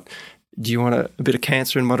you've got, do you want a bit of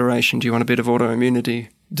cancer in moderation? Do you want a bit of autoimmunity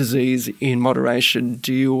disease in moderation?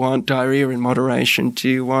 Do you want diarrhea in moderation? Do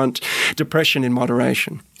you want depression in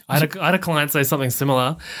moderation? I had a client say something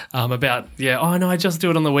similar about, I just do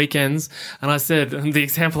it on the weekends. And I said, and the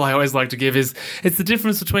example I always like to give is, it's the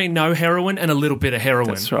difference between no heroin and a little bit of heroin.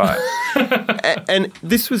 That's right. And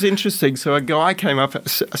this was interesting. So a guy came up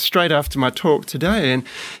straight after my talk today and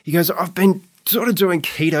he goes, I've been sort of doing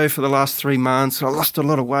keto for the last 3 months. I lost a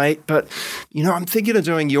lot of weight, but, I'm thinking of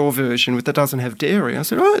doing your version that doesn't have dairy. I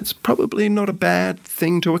said, it's probably not a bad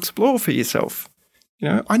thing to explore for yourself.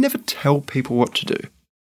 I never tell people what to do.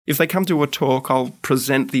 If they come to a talk, I'll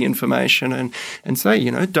present the information and say,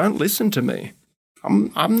 don't listen to me.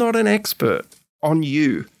 I'm not an expert on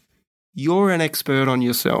you. You're an expert on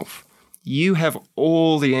yourself. You have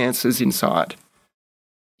all the answers inside.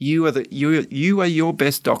 You are your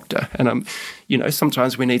best doctor. And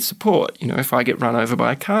sometimes we need support. If I get run over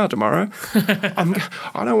by a car tomorrow,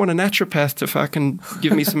 I don't want a naturopath to fucking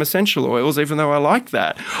give me some essential oils, even though I like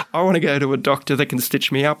that. I want to go to a doctor that can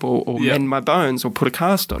stitch me up or mend my bones or put a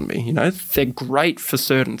cast on me. They're great for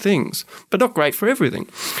certain things, but not great for everything.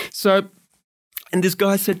 So, and this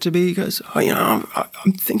guy said to me, he goes, I'm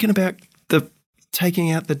thinking about taking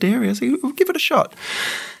out the dairy. I said, well, give it a shot.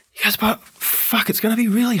 He goes, but fuck, it's going to be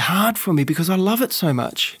really hard for me because I love it so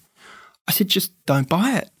much. I said, just don't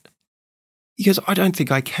buy it. He goes, I don't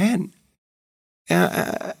think I can.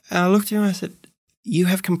 And I looked at him and I said, you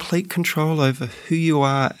have complete control over who you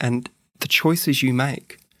are and the choices you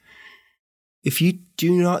make. If you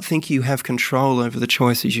do not think you have control over the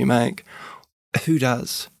choices you make, who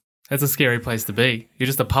does? That's a scary place to be. You're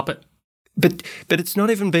just a puppet. But it's not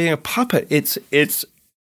even being a puppet. It's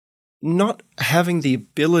not having the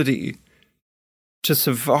ability to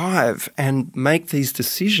survive and make these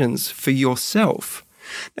decisions for yourself.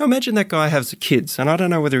 Now imagine that guy has kids, and I don't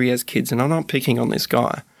know whether he has kids, and I'm not picking on this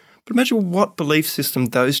guy, but imagine what belief system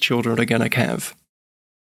those children are going to have.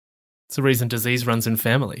 It's the reason disease runs in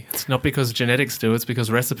family. It's not because genetics do, it's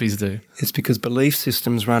because recipes do. It's because belief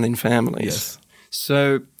systems run in families. Yes.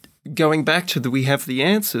 So going back to we have the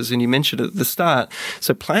answers, and you mentioned it at the start.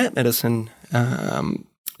 So plant medicine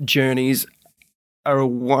journeys are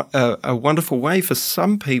a wonderful way for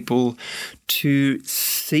some people to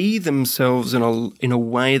see themselves in a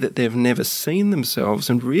way that they've never seen themselves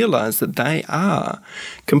and realize that they are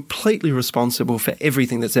completely responsible for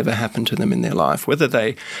everything that's ever happened to them in their life, whether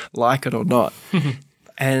they like it or not.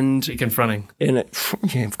 And Be confronting. yeah,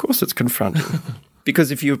 of course it's confronting.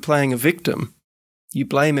 Because if you're playing a victim, you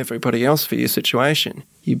blame everybody else for your situation.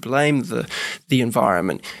 You blame the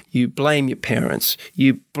environment. You blame your parents.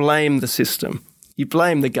 You blame the system. You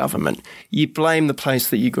blame the government. You blame the place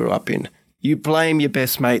that you grew up in. You blame your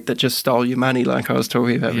best mate that just stole your money like I was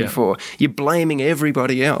talking about before. You're blaming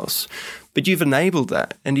everybody else. But you've enabled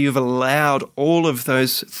that, and you've allowed all of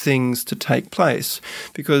those things to take place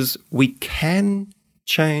because we can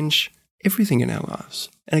change everything in our lives.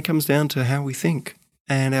 And it comes down to how we think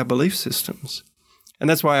and our belief systems. And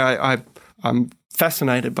that's why I'm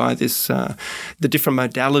fascinated by this, the different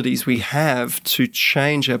modalities we have to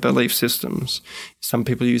change our belief systems. Some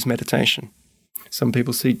people use meditation. Some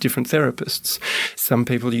people see different therapists. Some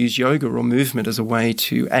people use yoga or movement as a way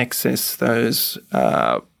to access those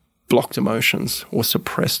blocked emotions or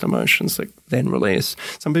suppressed emotions that then release.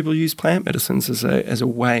 Some people use plant medicines as a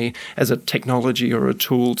way, as a technology or a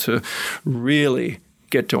tool to really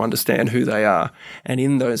get to understand who they are. And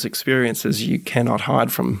in those experiences, you cannot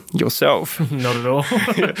hide from yourself. Not at all.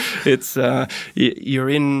 It's you're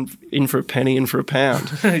in for a penny, in for a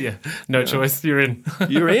pound. Yeah, no choice. You're in.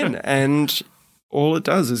 You're in, and all it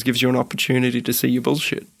does is gives you an opportunity to see your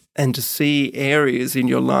bullshit and to see areas in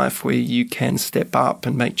your life where you can step up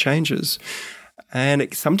and make changes. And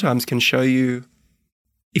it sometimes can show you,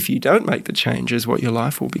 if you don't make the changes, what your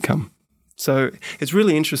life will become. So it's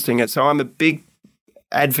really interesting. So I'm a big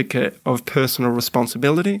advocate of personal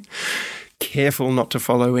responsibility. Careful not to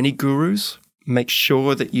follow any gurus. Make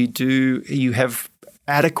sure that you have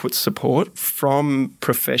adequate support from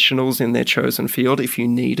professionals in their chosen field if you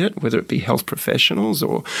need it, whether it be health professionals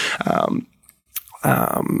or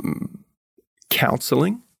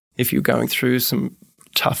counseling if you're going through some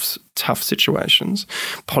tough situations.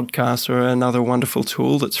 Podcasts are another wonderful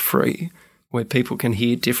tool that's free where people can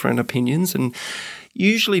hear different opinions and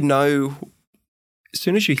usually know. As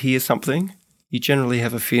soon as you hear something, you generally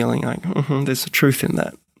have a feeling like, there's a truth in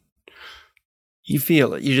that. You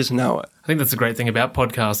feel it. You just know it. I think that's the great thing about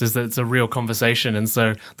podcasts is that it's a real conversation, and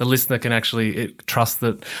so the listener can actually trust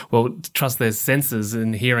their senses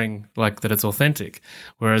in hearing like that it's authentic.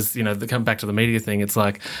 Whereas, they come back to the media thing, it's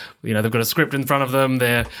like, they've got a script in front of them,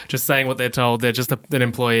 they're just saying what they're told, they're just an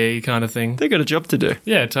employee kind of thing. They've got a job to do.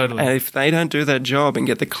 Yeah, totally. And if they don't do that job and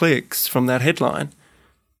get the clicks from that headline,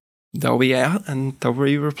 they'll be out and they'll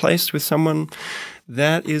be replaced with someone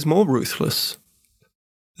that is more ruthless,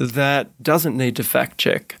 that doesn't need to fact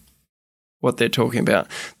check what they're talking about.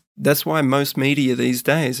 That's why most media these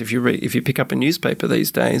days, if you pick up a newspaper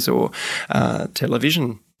these days or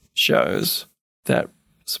television shows that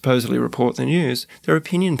supposedly report the news, they're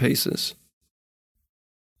opinion pieces.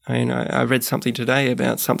 I mean, I read something today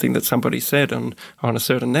about something that somebody said on a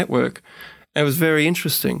certain network. It was very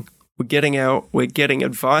interesting. We're getting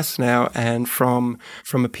advice now and from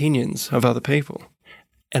opinions of other people.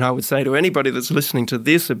 And I would say to anybody that's listening to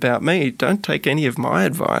this about me, don't take any of my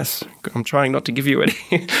advice. I'm trying not to give you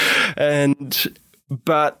any.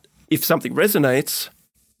 But if something resonates,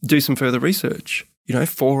 do some further research,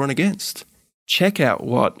 for and against. Check out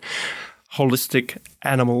what holistic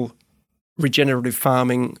animal regenerative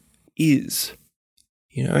farming is.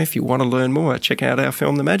 If you want to learn more, check out our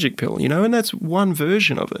film, The Magic Pill, and that's one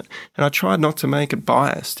version of it. And I tried not to make it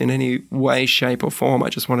biased in any way, shape or form. I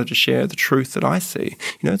just wanted to share the truth that I see.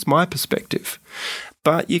 It's my perspective.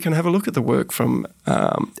 But you can have a look at the work from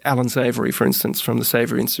Alan Savory, for instance, from the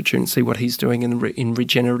Savory Institute and see what he's doing in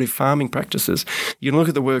regenerative farming practices. You can look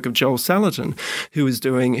at the work of Joel Salatin, who's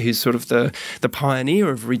sort of the pioneer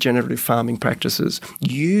of regenerative farming practices,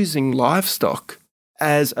 using livestock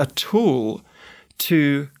as a tool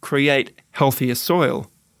to create healthier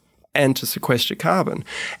soil and to sequester carbon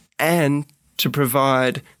and to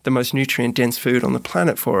provide the most nutrient-dense food on the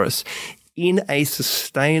planet for us in a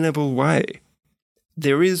sustainable way.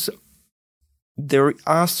 There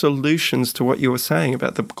are solutions to what you were saying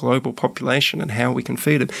about the global population and how we can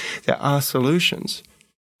feed it. There are solutions.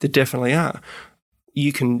 There definitely are.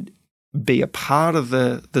 you can be a part of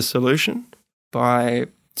the solution by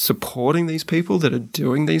supporting these people that are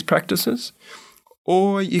doing these practices,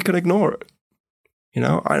 or you can ignore it. You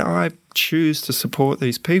know, I choose to support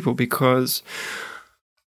these people because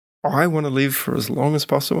I want to live for as long as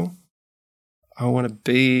possible. I want to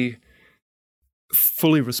be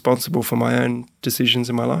fully responsible for my own decisions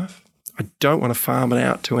in my life. I don't want to farm it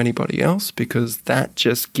out to anybody else because that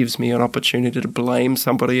just gives me an opportunity to blame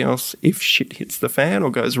somebody else if shit hits the fan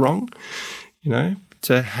or goes wrong. You know,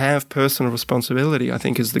 to have personal responsibility, I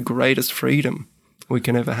think, is the greatest freedom we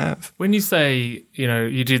can ever have. When you say, you know,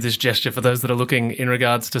 you do this gesture for those that are looking in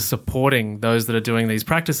regards to supporting those that are doing these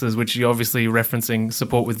practices, which you're obviously referencing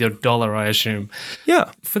support with your dollar, I assume.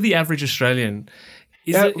 Yeah. For the average Australian,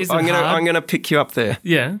 is it I'm hard? going to pick you up there.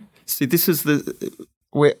 Yeah. See, this is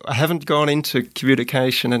where I haven't gone into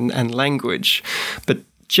communication and language, but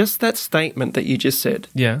just that statement that you just said,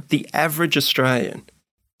 the average Australian,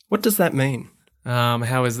 what does that mean?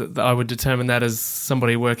 How is it that I would determine that as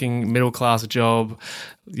somebody working middle-class job,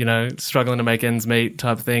 you know, struggling to make ends meet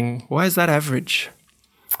type thing? Why is that average?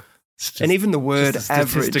 And even the word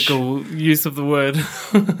average. Statistical use of the word.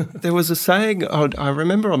 There was a saying, I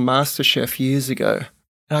remember on MasterChef years ago,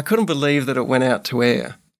 and I couldn't believe that it went out to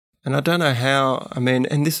air. And I don't know how, I mean,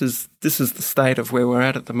 and this is the state of where we're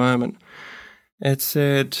at the moment. It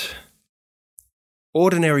said,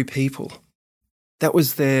 ordinary people. That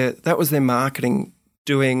was their marketing,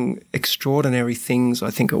 doing extraordinary things,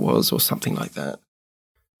 I think it was, or something like that.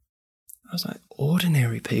 I was like,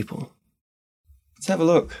 ordinary people. Let's have a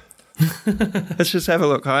look. Let's just have a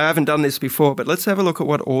look. I haven't done this before, but let's have a look at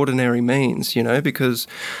what ordinary means, you know, because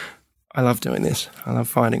I love doing this. I love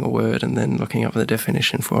finding a word and then looking up the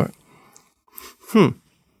definition for it.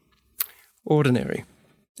 Ordinary.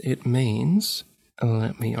 It means...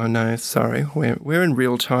 we're in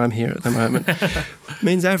real time here at the moment. It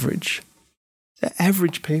means average. They're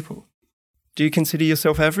average people. Do you consider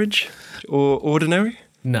yourself average or ordinary?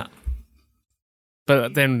 No.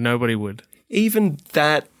 But then nobody would. Even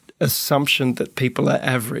that assumption that people are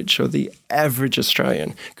average or the average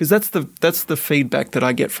Australian, because that's the feedback that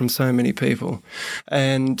I get from so many people.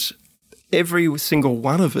 And every single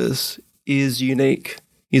one of us is unique,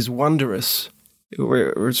 is wondrous.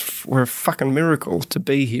 We're a fucking miracle to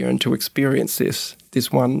be here and to experience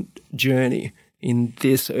this one journey in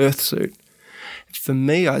this earth suit. For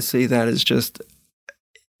me, I see that as just,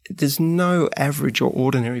 there's no average or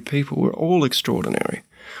ordinary people. We're all extraordinary.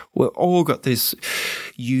 We've all got this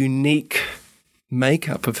unique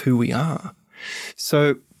makeup of who we are.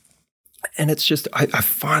 So, and it's just, I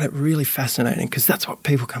find it really fascinating because that's what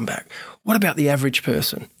people come back. What about the average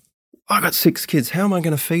person? I got 6 kids. How am I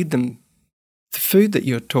going to feed them the food that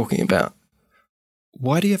you're talking about?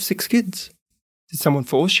 Why do you have 6 kids? Did someone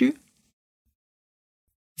force you?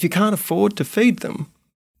 If you can't afford to feed them,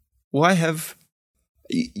 why have,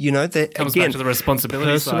 you know, that comes again, back to the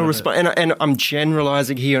responsibility personal side of it. And I'm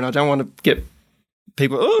generalizing here, and I don't want to get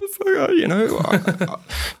people, you know,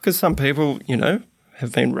 because some people, you know,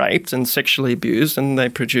 have been raped and sexually abused and they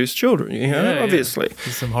produce children, you know, obviously. Yeah.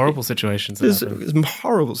 There's some horrible situations. There's some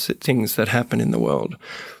horrible things that happen in the world.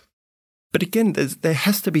 But again, there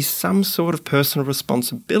has to be some sort of personal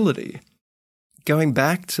responsibility. Going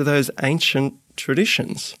back to those ancient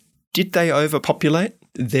traditions, did they overpopulate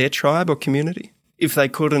their tribe or community if they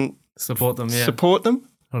couldn't support them?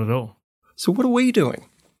 Not at all. So what are we doing?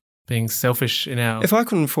 Being selfish in our... If I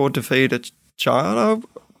couldn't afford to feed a child,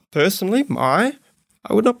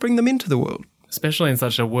 I would not bring them into the world. Especially in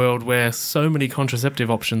such a world where so many contraceptive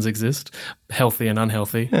options exist, healthy and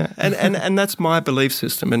unhealthy. Yeah. And that's my belief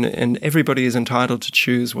system, and everybody is entitled to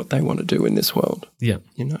choose what they want to do in this world. Yeah.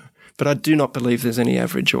 You know. But I do not believe there's any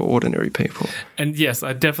average or ordinary people. And yes,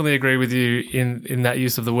 I definitely agree with you in that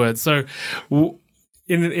use of the word. So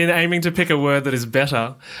in aiming to pick a word that is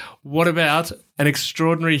better, what about an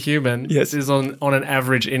extraordinary human is on an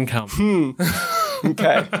average income?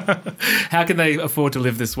 Okay. How can they afford to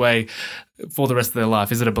live this way for the rest of their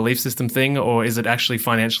life? Is it a belief system thing, or is it actually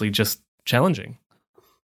financially just challenging?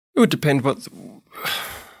 It would depend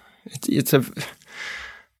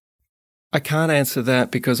I can't answer that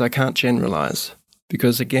because I can't generalize.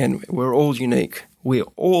 Because again, we're all unique. We're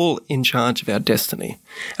all in charge of our destiny,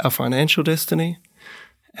 our financial destiny,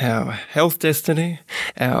 our health destiny,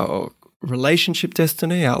 our relationship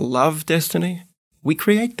destiny, our love destiny. We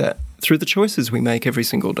create that through the choices we make every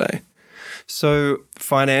single day. So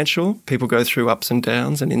financial, people go through ups and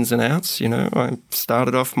downs and ins and outs. You know, I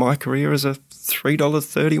started off my career as a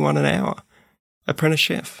 $3.31 an hour apprentice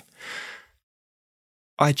chef.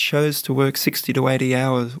 I chose to work 60 to 80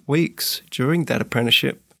 hour weeks during that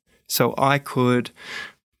apprenticeship So I could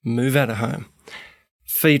move out of home,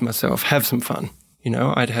 feed myself, have some fun.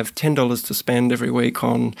 I'd have $10 to spend every week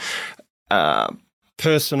on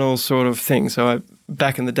personal sort of things. So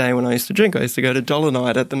back in the day when I used to drink, I used to go to Dollar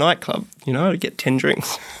Night at the nightclub. I'd get 10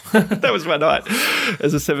 drinks. That was my night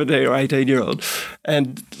as a 17 or 18-year-old.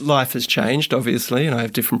 And life has changed, obviously, and I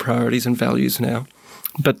have different priorities and values now.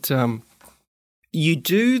 But you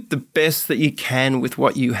do the best that you can with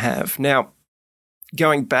what you have. Now,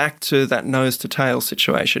 going back to that nose-to-tail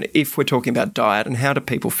situation, if we're talking about diet and how do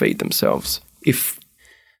people feed themselves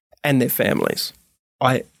and their families,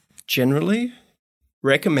 I generally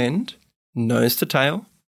recommend nose-to-tail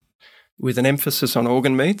with an emphasis on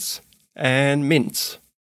organ meats and mince,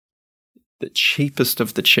 the cheapest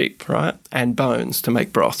of the cheap, right? And bones to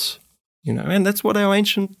make broths, and that's what our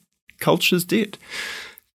ancient cultures did.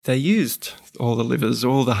 They used all the livers,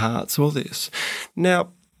 all the hearts, all this.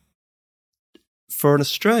 Now, for an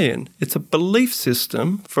Australian, it's a belief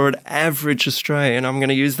system for an average Australian. I'm going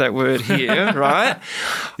to use that word here, right?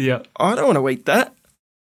 Yeah. I don't want to eat that.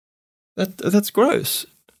 That's gross.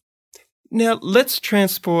 Now, let's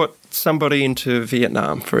transport somebody into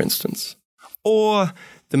Vietnam, for instance, or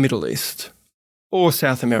the Middle East, or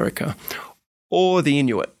South America, or the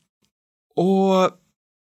Inuit, or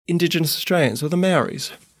Indigenous Australians, or the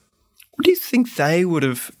Maoris. What do you think they would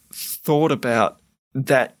have thought about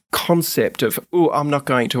that concept of, I'm not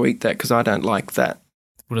going to eat that because I don't like that?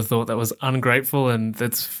 Would have thought that was ungrateful and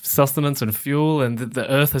that's sustenance and fuel and that the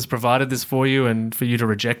earth has provided this for you, and for you to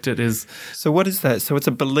reject it is... So what is that? So it's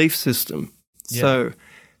a belief system. Yeah. So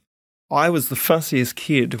I was the fussiest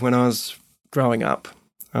kid when I was growing up.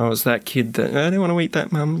 I was that kid that, I don't want to eat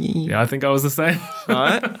that, Mum. Yeah, I think I was the same.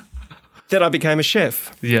 Right? Then I became a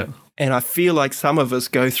chef. Yeah. And I feel like some of us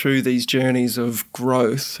go through these journeys of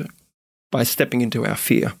growth by stepping into our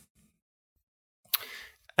fear.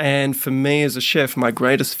 And for me as a chef, my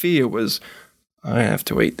greatest fear was, I have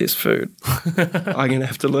to eat this food. I'm going to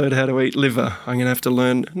have to learn how to eat liver. I'm going to have to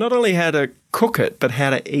learn not only how to cook it, but how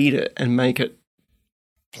to eat it and make it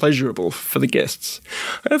pleasurable for the guests.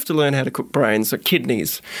 I have to learn how to cook brains, or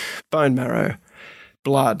kidneys, bone marrow,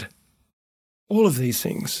 blood, all of these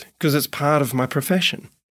things, because it's part of my profession.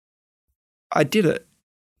 I did it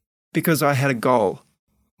because I had a goal.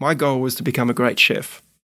 My goal was to become a great chef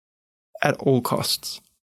at all costs.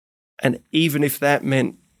 And even if that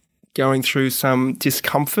meant going through some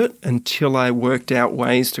discomfort until I worked out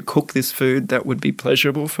ways to cook this food that would be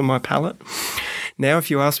pleasurable for my palate. Now, if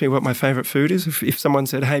you ask me what my favourite food is, if someone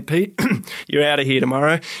said, hey, Pete, you're out of here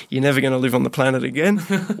tomorrow, you're never going to live on the planet again,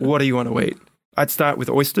 what do you want to eat? I'd start with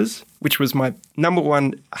oysters, which was my number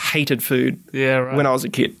one hated food when I was a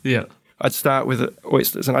kid. Yeah. I'd start with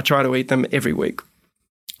oysters, and I try to eat them every week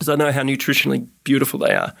because I know how nutritionally beautiful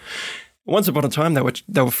they are. Once upon a time,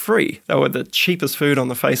 they were free. They were the cheapest food on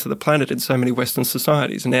the face of the planet in so many Western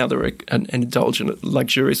societies. And now they're an indulgent,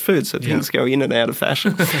 luxurious food, so things go in and out of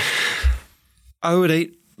fashion. I would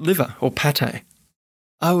eat liver or pate.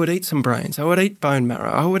 I would eat some brains. I would eat bone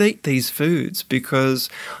marrow. I would eat these foods because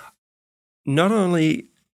not only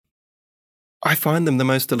I find them the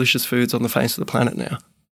most delicious foods on the face of the planet now,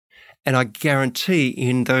 and I guarantee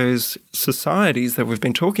in those societies that we've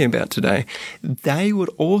been talking about today, they would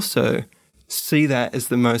also see that as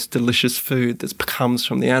the most delicious food that comes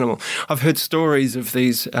from the animal. I've heard stories of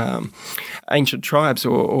these ancient tribes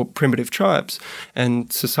or primitive tribes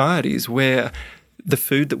and societies where the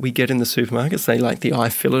food that we get in the supermarkets, say like the eye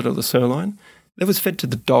fillet or the sirloin, that was fed to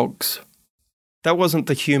the dogs. That wasn't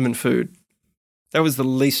the human food. That was the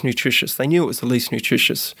least nutritious. They knew it was the least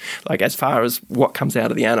nutritious, like as far as what comes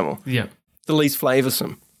out of the animal. Yeah. The least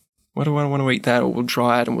flavoursome. Why do I want to eat that? Or we'll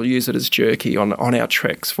dry it and we'll use it as jerky on our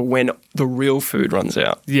treks for when the real food runs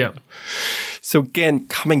out. Yeah. So again,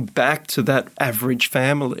 coming back to that average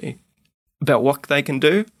family, about what they can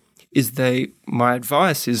do is my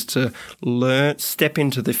advice is to step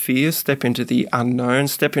into the fear, step into the unknown,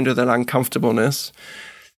 step into that uncomfortableness.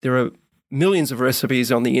 There are millions of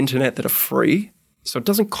recipes on the internet that are free. So it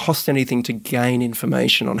doesn't cost anything to gain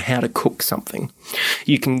information on how to cook something.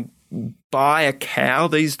 You can buy a cow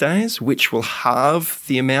these days, which will halve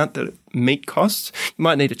the amount that meat costs. You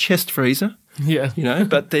might need a chest freezer,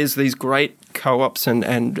 but there's these great co-ops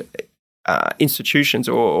and institutions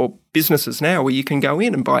or businesses now where you can go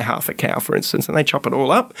in and buy half a cow, for instance, and they chop it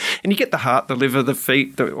all up and you get the heart, the liver, the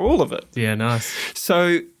feet, all of it. Yeah, nice.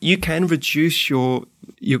 So you can reduce your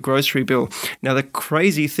grocery bill. Now, the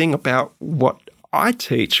crazy thing about what I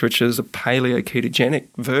teach, which is a paleo-ketogenic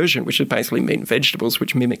version, which is basically meat and vegetables,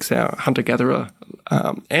 which mimics our hunter-gatherer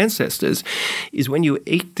ancestors, is when you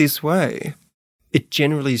eat this way, it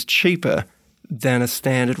generally is cheaper than a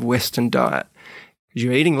standard Western diet.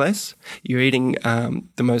 You're eating less, you're eating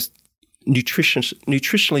the most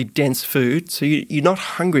nutritionally dense food, so you're not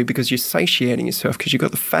hungry because you're satiating yourself because you've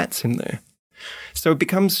got the fats in there. So it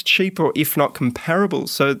becomes cheaper, if not comparable.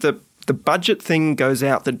 So the budget thing goes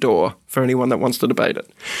out the door for anyone that wants to debate it.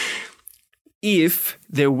 If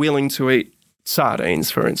they're willing to eat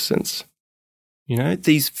sardines, for instance,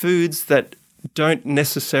 these foods that don't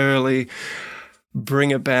necessarily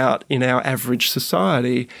bring about in our average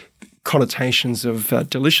society connotations of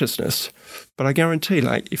deliciousness. But I guarantee,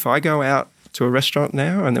 if I go out to a restaurant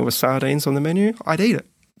now and there were sardines on the menu, I'd eat it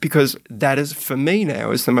because that is, for me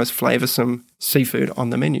now, is the most flavoursome seafood on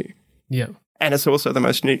the menu. Yeah. And it's also the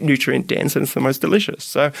most nutrient dense and it's the most delicious.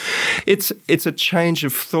 So it's a change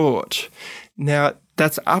of thought. Now,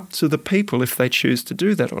 that's up to the people if they choose to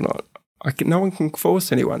do that or not. No one can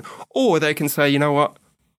force anyone. Or they can say, you know what,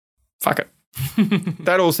 fuck it.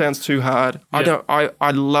 That all sounds too hard. Yeah.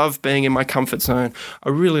 I love being in my comfort zone. I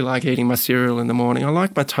really like eating my cereal in the morning. I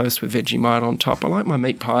like my toast with Vegemite on top. I like my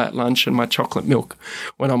meat pie at lunch and my chocolate milk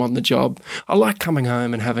when I'm on the job. I like coming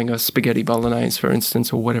home and having a spaghetti bolognese, for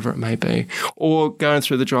instance, or whatever it may be. Or going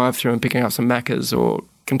through the drive-thru and picking up some Macca's or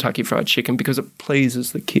Kentucky Fried Chicken because it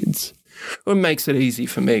pleases the kids. It makes it easy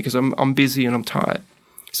for me because I'm busy and I'm tired.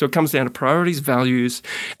 So it comes down to priorities, values,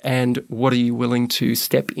 and what are you willing to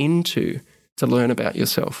step into to learn about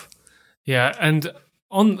yourself. Yeah, and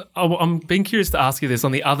I'm being curious to ask you this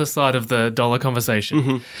on the other side of the dollar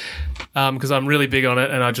conversation, because I'm really big on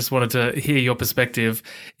it and I just wanted to hear your perspective,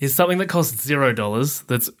 is something that costs $0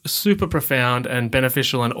 that's super profound and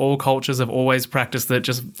beneficial and all cultures have always practiced that.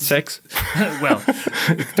 Just sex? Well,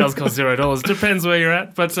 it does cost $0. Depends where you're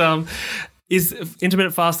at, but is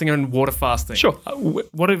intermittent fasting and water fasting. Sure.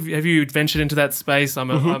 What have you ventured into that space? I'm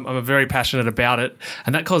a very passionate about it,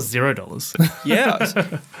 and that costs $0.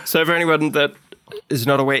 Yeah. So for anyone that is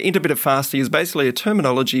not aware, intermittent fasting is basically a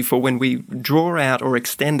terminology for when we draw out or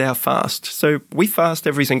extend our fast. So we fast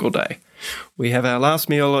every single day. We have our last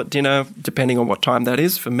meal at dinner, depending on what time that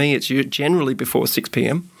is. For me, it's generally before 6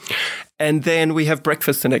 p.m. And then we have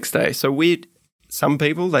breakfast the next day. So some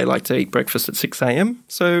people, they like to eat breakfast at 6 a.m.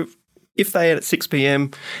 So if they ate at 6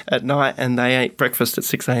 p.m. at night and they ate breakfast at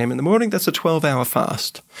 6 a.m. in the morning, that's a 12-hour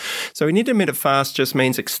fast. So an intermittent fast just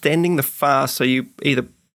means extending the fast. So you either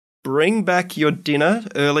bring back your dinner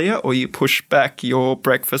earlier or you push back your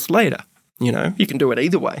breakfast later. You can do it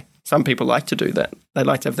either way. Some people like to do that. They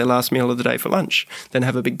like to have their last meal of the day for lunch, then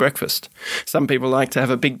have a big breakfast. Some people like to have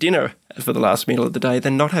a big dinner for the last meal of the day,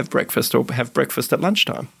 then not have breakfast or have breakfast at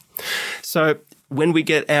lunchtime. So when we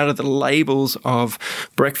get out of the labels of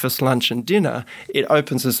breakfast, lunch, and dinner, it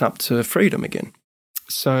opens us up to freedom again.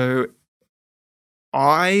 So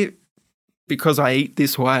because I eat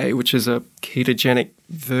this way, which is a ketogenic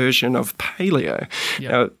version of paleo.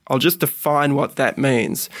 Yep. Now, I'll just define what that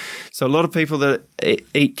means. So a lot of people that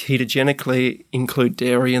eat ketogenically include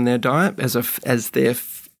dairy in their diet as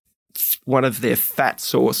one of their fat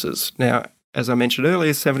sources. Now, as I mentioned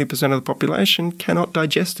earlier, 70% of the population cannot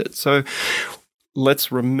digest it. So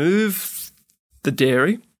let's remove the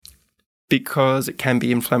dairy because it can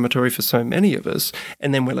be inflammatory for so many of us,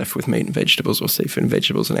 and then we're left with meat and vegetables or seafood and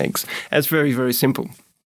vegetables and eggs. It's very, very simple.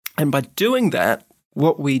 And by doing that,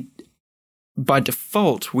 by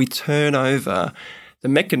default, we turn over the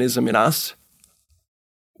mechanism in us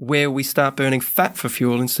where we start burning fat for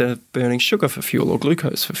fuel instead of burning sugar for fuel or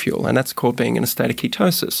glucose for fuel, and that's called being in a state of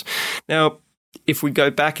ketosis. Now, if we go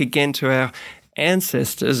back again to our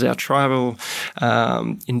ancestors, our tribal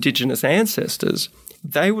indigenous ancestors,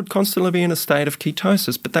 they would constantly be in a state of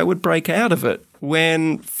ketosis, but they would break out of it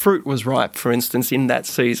when fruit was ripe, for instance, in that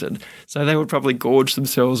season. So they would probably gorge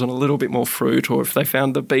themselves on a little bit more fruit, or if they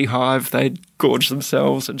found the beehive, they'd gorge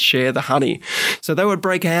themselves and share the honey. So they would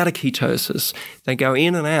break out of ketosis. They go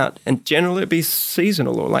in and out, and generally it'd be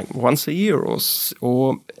seasonal, or like once a year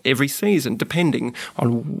or every season, depending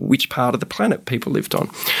on which part of the planet people lived on.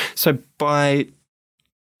 So by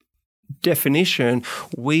definition,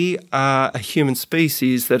 we are a human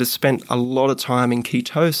species that has spent a lot of time in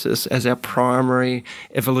ketosis as our primary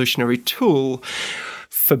evolutionary tool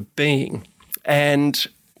for being. And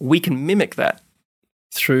we can mimic that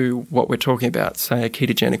through what we're talking about, say a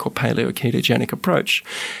ketogenic or paleo ketogenic approach.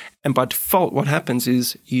 And by default, what happens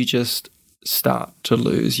is you just start to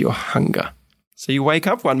lose your hunger. So you wake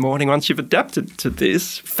up one morning once you've adapted to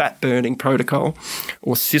this fat-burning protocol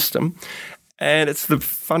or system. And it's the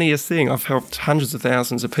funniest thing. I've helped hundreds of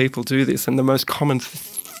thousands of people do this, and the most common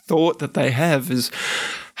thought that they have is,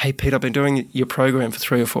 hey, Pete, I've been doing your program for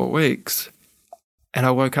 3 or 4 weeks. and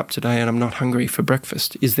I woke up today and I'm not hungry for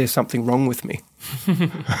breakfast. Is there something wrong with me?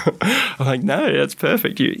 I'm like, no, that's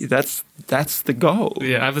perfect. That's the goal.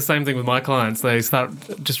 Yeah, I have the same thing with my clients. They start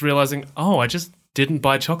just realizing, oh, I just didn't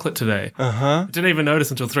buy chocolate today. I didn't even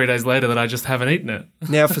notice until 3 days later that I just haven't eaten it.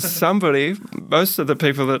 Now, for somebody, most of the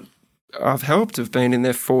people that I've helped have been in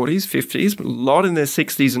their 40s, 50s, a lot in their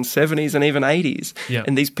 60s and 70s and even 80s. Yeah.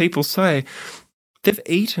 And these people say they've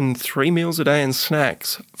eaten 3 meals a day and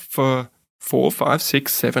snacks for 4, 5,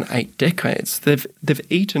 6, 7, 8 decades. They've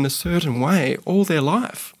eaten a certain way all their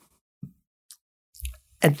life.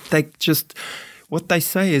 And what they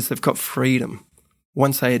say is they've got freedom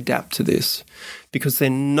once they adapt to this, because they're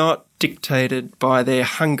not dictated by their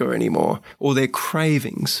hunger anymore or their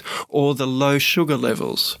cravings or the low sugar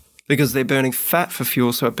levels, because they're burning fat for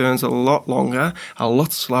fuel, so it burns a lot longer, a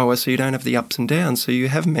lot slower, so you don't have the ups and downs, so you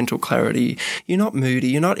have mental clarity. You're not moody,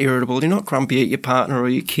 you're not irritable, you're not grumpy at your partner or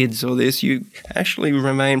your kids or this. You actually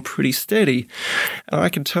remain pretty steady. And I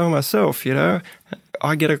can tell myself,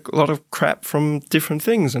 I get a lot of crap from different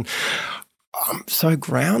things, and I'm so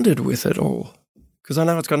grounded with it all. Because I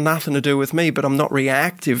know it's got nothing to do with me, but I'm not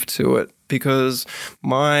reactive to it because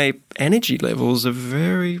my energy levels are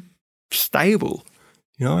very stable.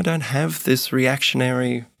 I don't have this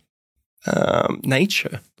reactionary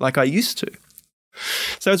nature like I used to.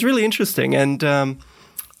 So it's really interesting, and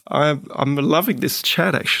I'm loving this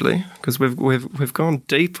chat actually, because we've gone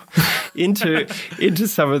deep into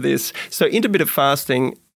some of this. So intermittent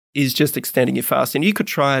fasting is just extending your fasting. You could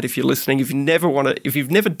try it if you're listening. If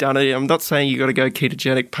you've never done it, I'm not saying you've got to go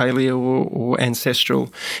ketogenic, paleo, or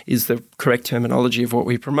ancestral is the correct terminology of what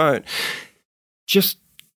we promote. Just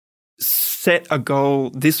set a goal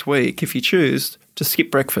this week, if you choose, to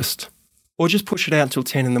skip breakfast, or just push it out until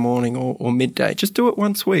 10 in the morning or midday. Just do it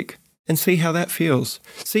once a week and see how that feels.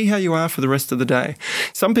 See how you are for the rest of the day.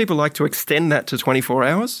 Some people like to extend that to 24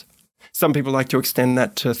 hours. Some people like to extend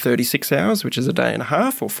that to 36 hours, which is a day and a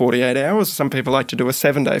half, or 48 hours. Some people like to do a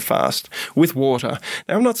 7-day fast with water.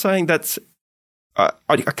 Now, I'm not saying that's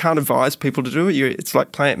I can't advise people to do it. It's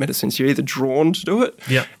like plant medicines. You're either drawn to do it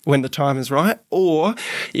when the time is right, or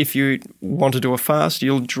if you want to do a fast,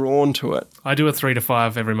 you're drawn to it. I do a 3 to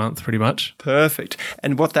 5 every month, pretty much. Perfect.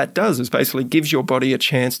 And what that does is basically gives your body a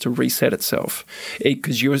chance to reset itself,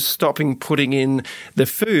 because you're stopping putting in the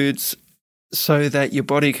foods so that your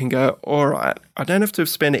body can go, all right, I don't have to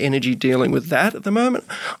spend energy dealing with that at the moment.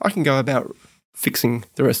 I can go about fixing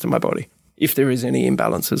the rest of my body if there is any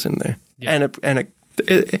imbalances in there. Yeah.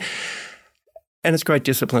 And it's great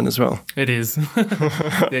discipline as well. It is.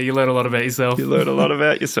 Yeah, you learn a lot about yourself. You learn a lot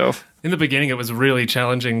about yourself. In the beginning, it was really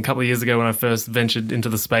challenging a couple of years ago when I first ventured into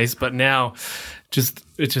the space, but now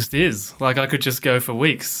it just is. Like, I could just go for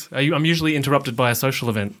weeks. I'm usually interrupted by a social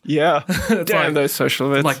event. Yeah. Damn those social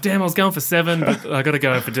events. Like, damn, I was going for 7, but I got to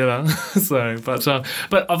go for dinner.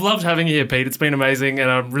 But I've loved having you here, Pete. It's been amazing, and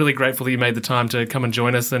I'm really grateful that you made the time to come and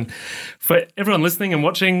join us. And for everyone listening and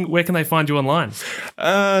watching, where can they find you online?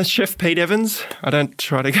 Chef Pete Evans. I don't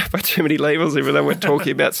try to go by too many labels, even though we're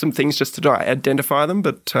talking about some things just to identify them.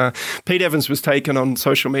 But Pete Evans was taken on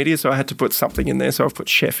social media, so I had to put something in there. So I've put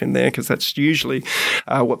chef in there because that's usually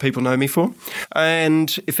what people know me for.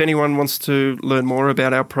 And if anyone wants to learn more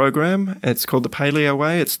about our program, it's called the Paleo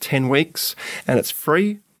Way. It's 10 weeks and it's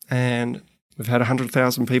free. And we've had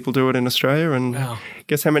 100,000 people do it in Australia. And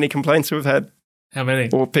guess how many complaints we've had? How many?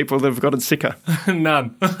 Or people that have gotten sicker?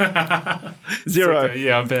 None. 0. Sicker,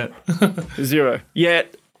 yeah, I bet. 0.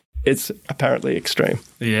 Yet it's apparently extreme.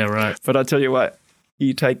 Yeah, right. But I tell you what,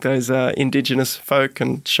 you take those Indigenous folk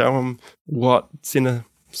and show them what's in a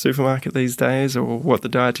supermarket these days or what the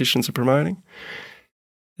dietitians are promoting,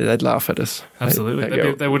 they'd laugh at us. Absolutely.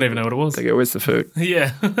 They wouldn't even know what it was. They go, where's the food?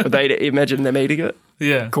 Yeah. But they'd imagine them eating it.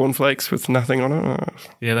 Yeah. Cornflakes with nothing on it. Oh.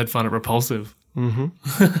 Yeah, they'd find it repulsive. Mm-hmm.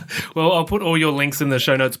 Well, I'll put all your links in the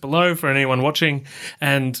show notes below for anyone watching.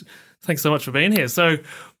 And thanks so much for being here. So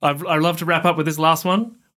I'd love to wrap up with this last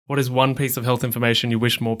one. What is one piece of health information you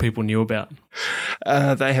wish more people knew about?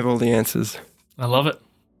 They have all the answers. I love it.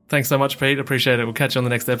 Thanks so much, Pete. Appreciate it. We'll catch you on the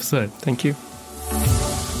next episode. Thank you.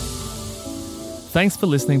 Thanks for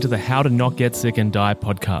listening to the How to Not Get Sick and Die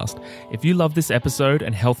podcast. If you love this episode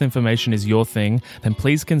and health information is your thing, then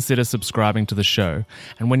please consider subscribing to the show.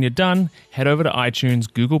 And when you're done, head over to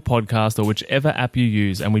iTunes, Google Podcast, or whichever app you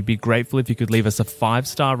use, and we'd be grateful if you could leave us a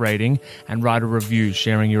 5-star rating and write a review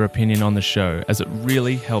sharing your opinion on the show, as it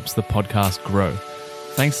really helps the podcast grow.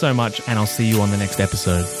 Thanks so much, and I'll see you on the next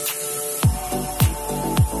episode.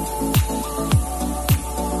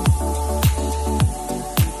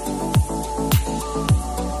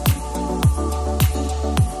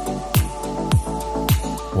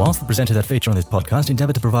 Whilst the presenter that feature on this podcast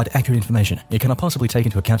endeavour to provide accurate information, it cannot possibly take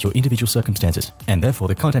into account your individual circumstances, and therefore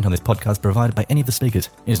the content on this podcast provided by any of the speakers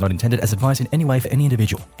is not intended as advice in any way for any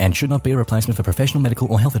individual, and should not be a replacement for professional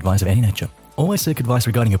medical or health advice of any nature. Always seek advice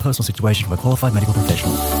regarding your personal situation from a qualified medical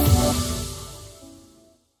professional.